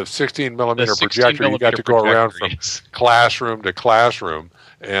 16 millimeter projector. You got to go around from classroom to classroom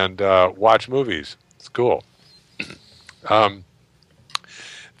and watch movies. It's cool.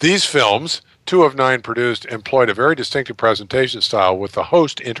 These films, 2 of 9 produced, employed a very distinctive presentation style, with the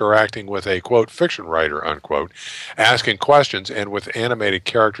host interacting with a, quote, fiction writer, unquote, asking questions, and with animated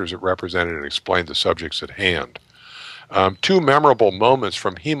characters that represented and explained the subjects at hand. Two memorable moments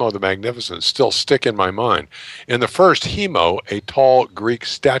from Hemo the Magnificent still stick in my mind. In the first, Hemo, a tall Greek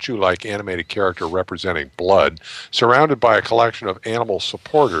statue-like animated character representing blood, surrounded by a collection of animal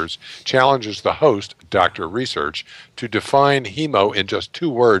supporters, challenges the host, Dr. Research, to define Hemo in just 2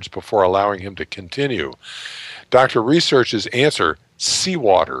 words before allowing him to continue. Dr. Research's answer,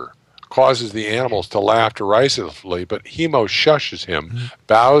 seawater, causes the animals to laugh derisively, but Hemo shushes him,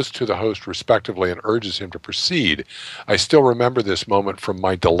 bows to the host respectively, and urges him to proceed. I still remember this moment from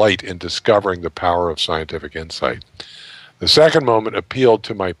my delight in discovering the power of scientific insight. The second moment appealed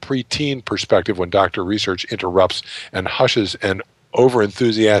to my preteen perspective when Dr. Research interrupts and hushes an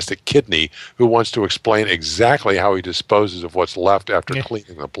overenthusiastic kidney who wants to explain exactly how he disposes of what's left after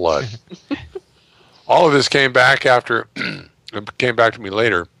cleaning the blood. All of this came back to me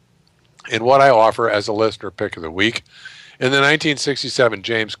later in what I offer as a listener pick of the week. In the 1967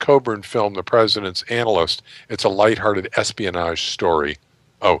 James Coburn film, The President's Analyst, it's a lighthearted espionage story.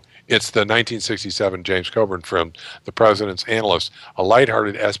 Oh, it's the 1967 James Coburn film, The President's Analyst, a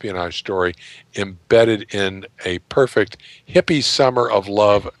lighthearted espionage story embedded in a perfect hippie summer of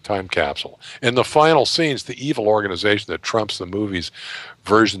love time capsule. In the final scenes, the evil organization that trumps the movie's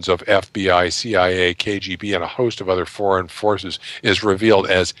versions of FBI, CIA, KGB, and a host of other foreign forces is revealed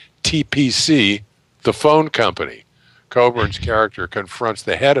as TPC, the phone company. Coburn's character confronts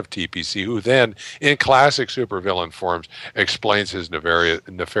the head of TPC, who then, in classic supervillain forms, explains his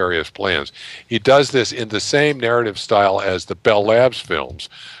nefarious plans. He does this in the same narrative style as the Bell Labs films,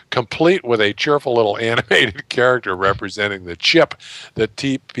 complete with a cheerful little animated character representing the chip that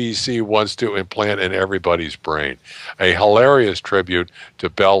TPC wants to implant in everybody's brain. A hilarious tribute to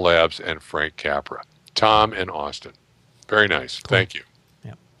Bell Labs and Frank Capra. Tom in Austin. Very nice. Cool. Thank you.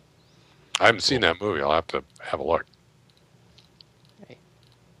 Yeah. I haven't seen that movie. I'll have to have a look.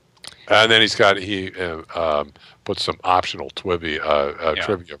 And then he put some optional TWiV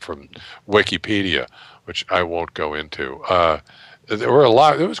trivia from Wikipedia, which I won't go into. There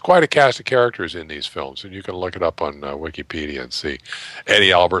was quite a cast of characters in these films, and you can look it up on Wikipedia and see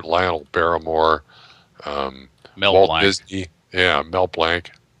Eddie Albert, Lionel Barrymore, Mel Walt Blanc. Disney, Mel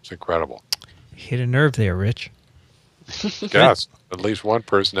Blanc. It's incredible. Hit a nerve there, Rich. Yes, at least one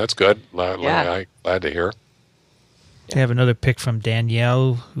person. That's good. Glad to hear. I have another pick from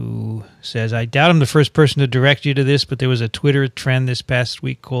Danielle, who says, I doubt I'm the first person to direct you to this, but there was a Twitter trend this past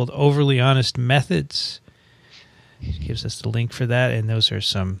week called Overly Honest Methods. She gives us the link for that, and those are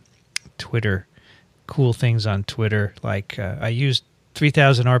some cool things on Twitter. Like, I used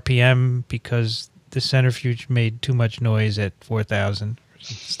 3,000 RPM because the centrifuge made too much noise at 4,000,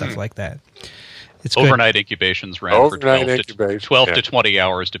 stuff like that. It's overnight incubations ran for 12 to 20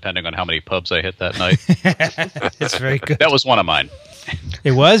 hours, depending on how many pubs I hit that night. It's very good. That was one of mine.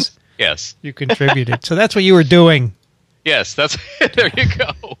 It was? Yes. You contributed. So that's what you were doing. Yes, that's there you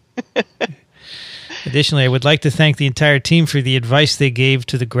go. Additionally, I would like to thank the entire team for the advice they gave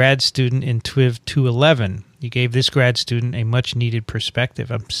to the grad student in TWiV 211. You gave this grad student a much-needed perspective.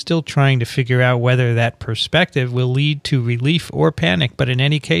 I'm still trying to figure out whether that perspective will lead to relief or panic, but in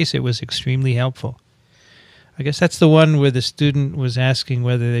any case, it was extremely helpful. I guess that's the one where the student was asking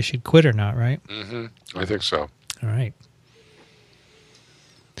whether they should quit or not, right? Mm-hmm. I think so. All right.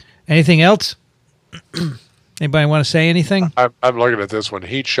 Anything else? Anybody want to say anything? I'm looking at this one.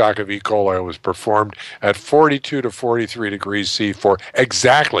 Heat shock of E. coli was performed at 42 to 43 degrees C for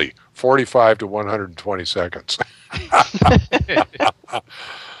exactly 45 to 120 seconds.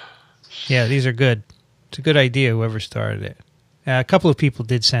 Yeah, these are good. It's a good idea, whoever started it. A couple of people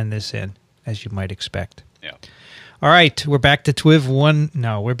did send this in, as you might expect. Yeah. All right, we're back to TWiV 1.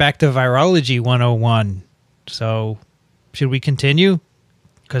 No, we're back to Virology 101. So, should we continue?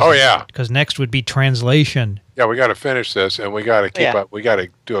 Oh, yeah. Because next would be translation. Yeah, we got to finish this, and we got to keep up. We got to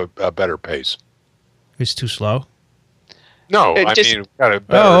do a better pace. It's too slow? No, I mean, we got a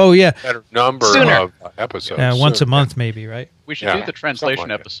better, better number of episodes. Once a month, maybe, right? We should do the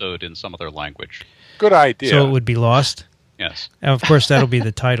translation episode in some other language. Good idea. So it would be lost? Yes. And of course, that'll be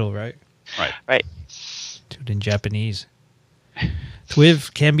the title, right? Right. Do it in Japanese.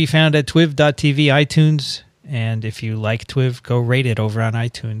 TWiV can be found at twiv.tv, iTunes. And if you like TWiV, go rate it over on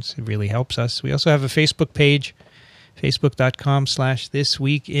iTunes. It really helps us. We also have a Facebook page,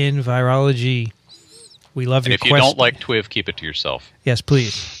 facebook.com/thisweekinvirology. We love your questions. If you don't like TWiV, keep it to yourself. Yes,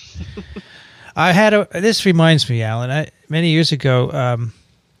 please. I had this reminds me, Alan. Many years ago,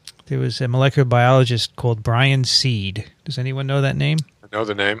 there was a molecular biologist called Brian Seed. Does anyone know that name? I know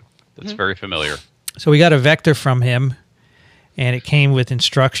the name. That's very familiar. So we got a vector from him, and it came with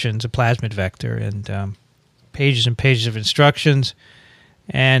instructions, a plasmid vector, and pages and pages of instructions.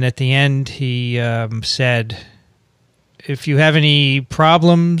 And at the end, he said, if you have any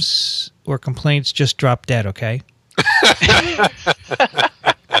problems or complaints, just drop dead, okay?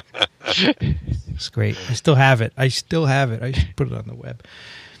 It's great. I still have it. I should put it on the web.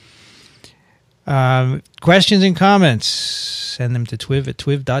 Questions and comments, send them to TWiV at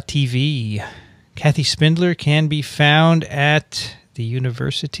twiv.tv. Kathy Spindler can be found at the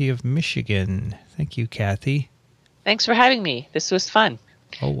University of Michigan. Thank you, Kathy. Thanks for having me. This was fun.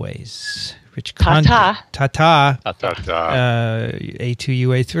 Always. Rich Ta-ta. Ta-ta. Ta-ta.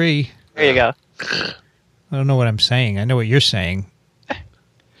 A2UA3. There you go. I don't know what I'm saying. I know what you're saying.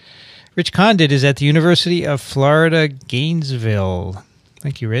 Rich Condit is at the University of Florida, Gainesville.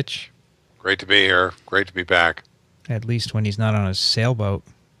 Thank you, Rich. Great to be here. Great to be back. At least when he's not on a sailboat.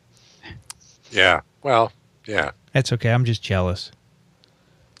 Yeah. Well, yeah. That's okay. I'm just jealous.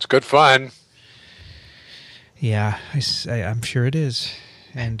 It's good fun. Yeah, I'm sure it is.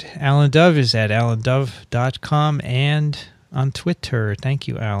 And Alan Dove is at alandove.com and on Twitter. Thank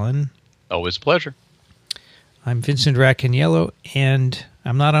you, Alan. Always a pleasure. I'm Vincent Racaniello, and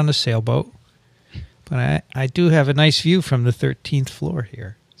I'm not on a sailboat, but I do have a nice view from the 13th floor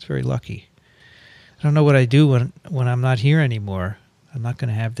here. It's very lucky. I don't know what I do when I'm not here anymore. I'm not going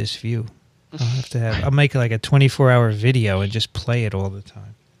to have this view. I'll make like a 24-hour video and just play it all the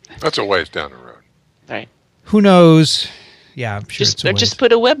time. That's a ways down the road. Right. Who knows? Yeah, I'm sure just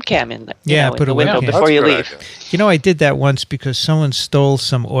put a webcam in there. Put a window webcam before you leave. Idea. You know, I did that once because someone stole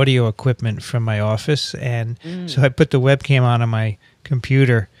some audio equipment from my office, and so I put the webcam on my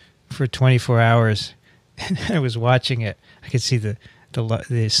computer for 24 hours, and I was watching it. I could see the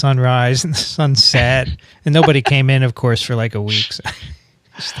sunrise and the sunset, and nobody came in, of course, for like a week. So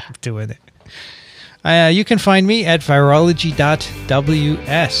I stopped doing it. You can find me at virology.ws.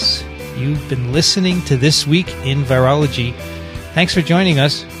 You've been listening to This Week in Virology. Thanks for joining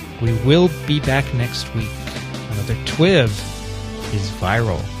us. We will be back next week. Another TWiV is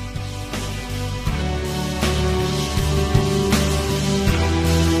viral.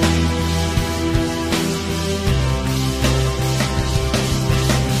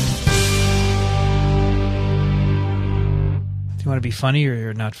 Do you want to be funny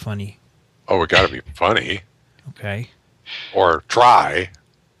or not funny? Oh, we got to be funny. Okay. Or try.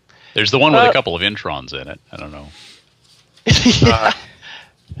 There's the one with a couple of introns in it. I don't know.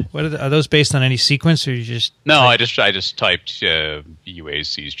 What are those based on any sequence, or you just? No, I just typed UAs,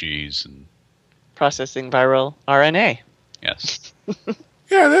 Cs, Gs, and Processing viral RNA. yes.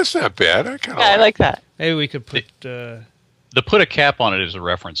 Yeah, that's not bad. I I like that. Maybe we could put. The put a cap on it is a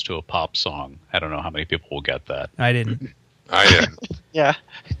reference to a pop song. I don't know how many people will get that. I didn't. I didn't. Yeah.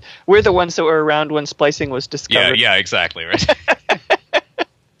 We're the ones that were around when splicing was discovered. Yeah, exactly. Right.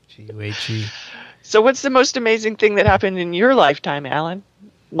 G-U-A-G. So what's the most amazing thing that happened in your lifetime, Alan?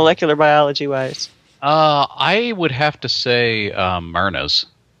 Molecular biology-wise. I would have to say mRNAs.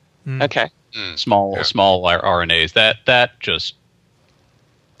 Okay. Small RNAs.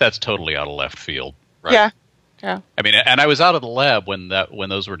 That's totally out of left field. Right. Yeah. I mean, and I was out of the lab when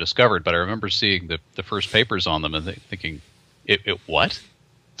those were discovered, but I remember seeing the first papers on them and thinking, it what?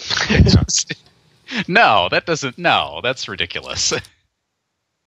 No, that doesn't. No, that's ridiculous.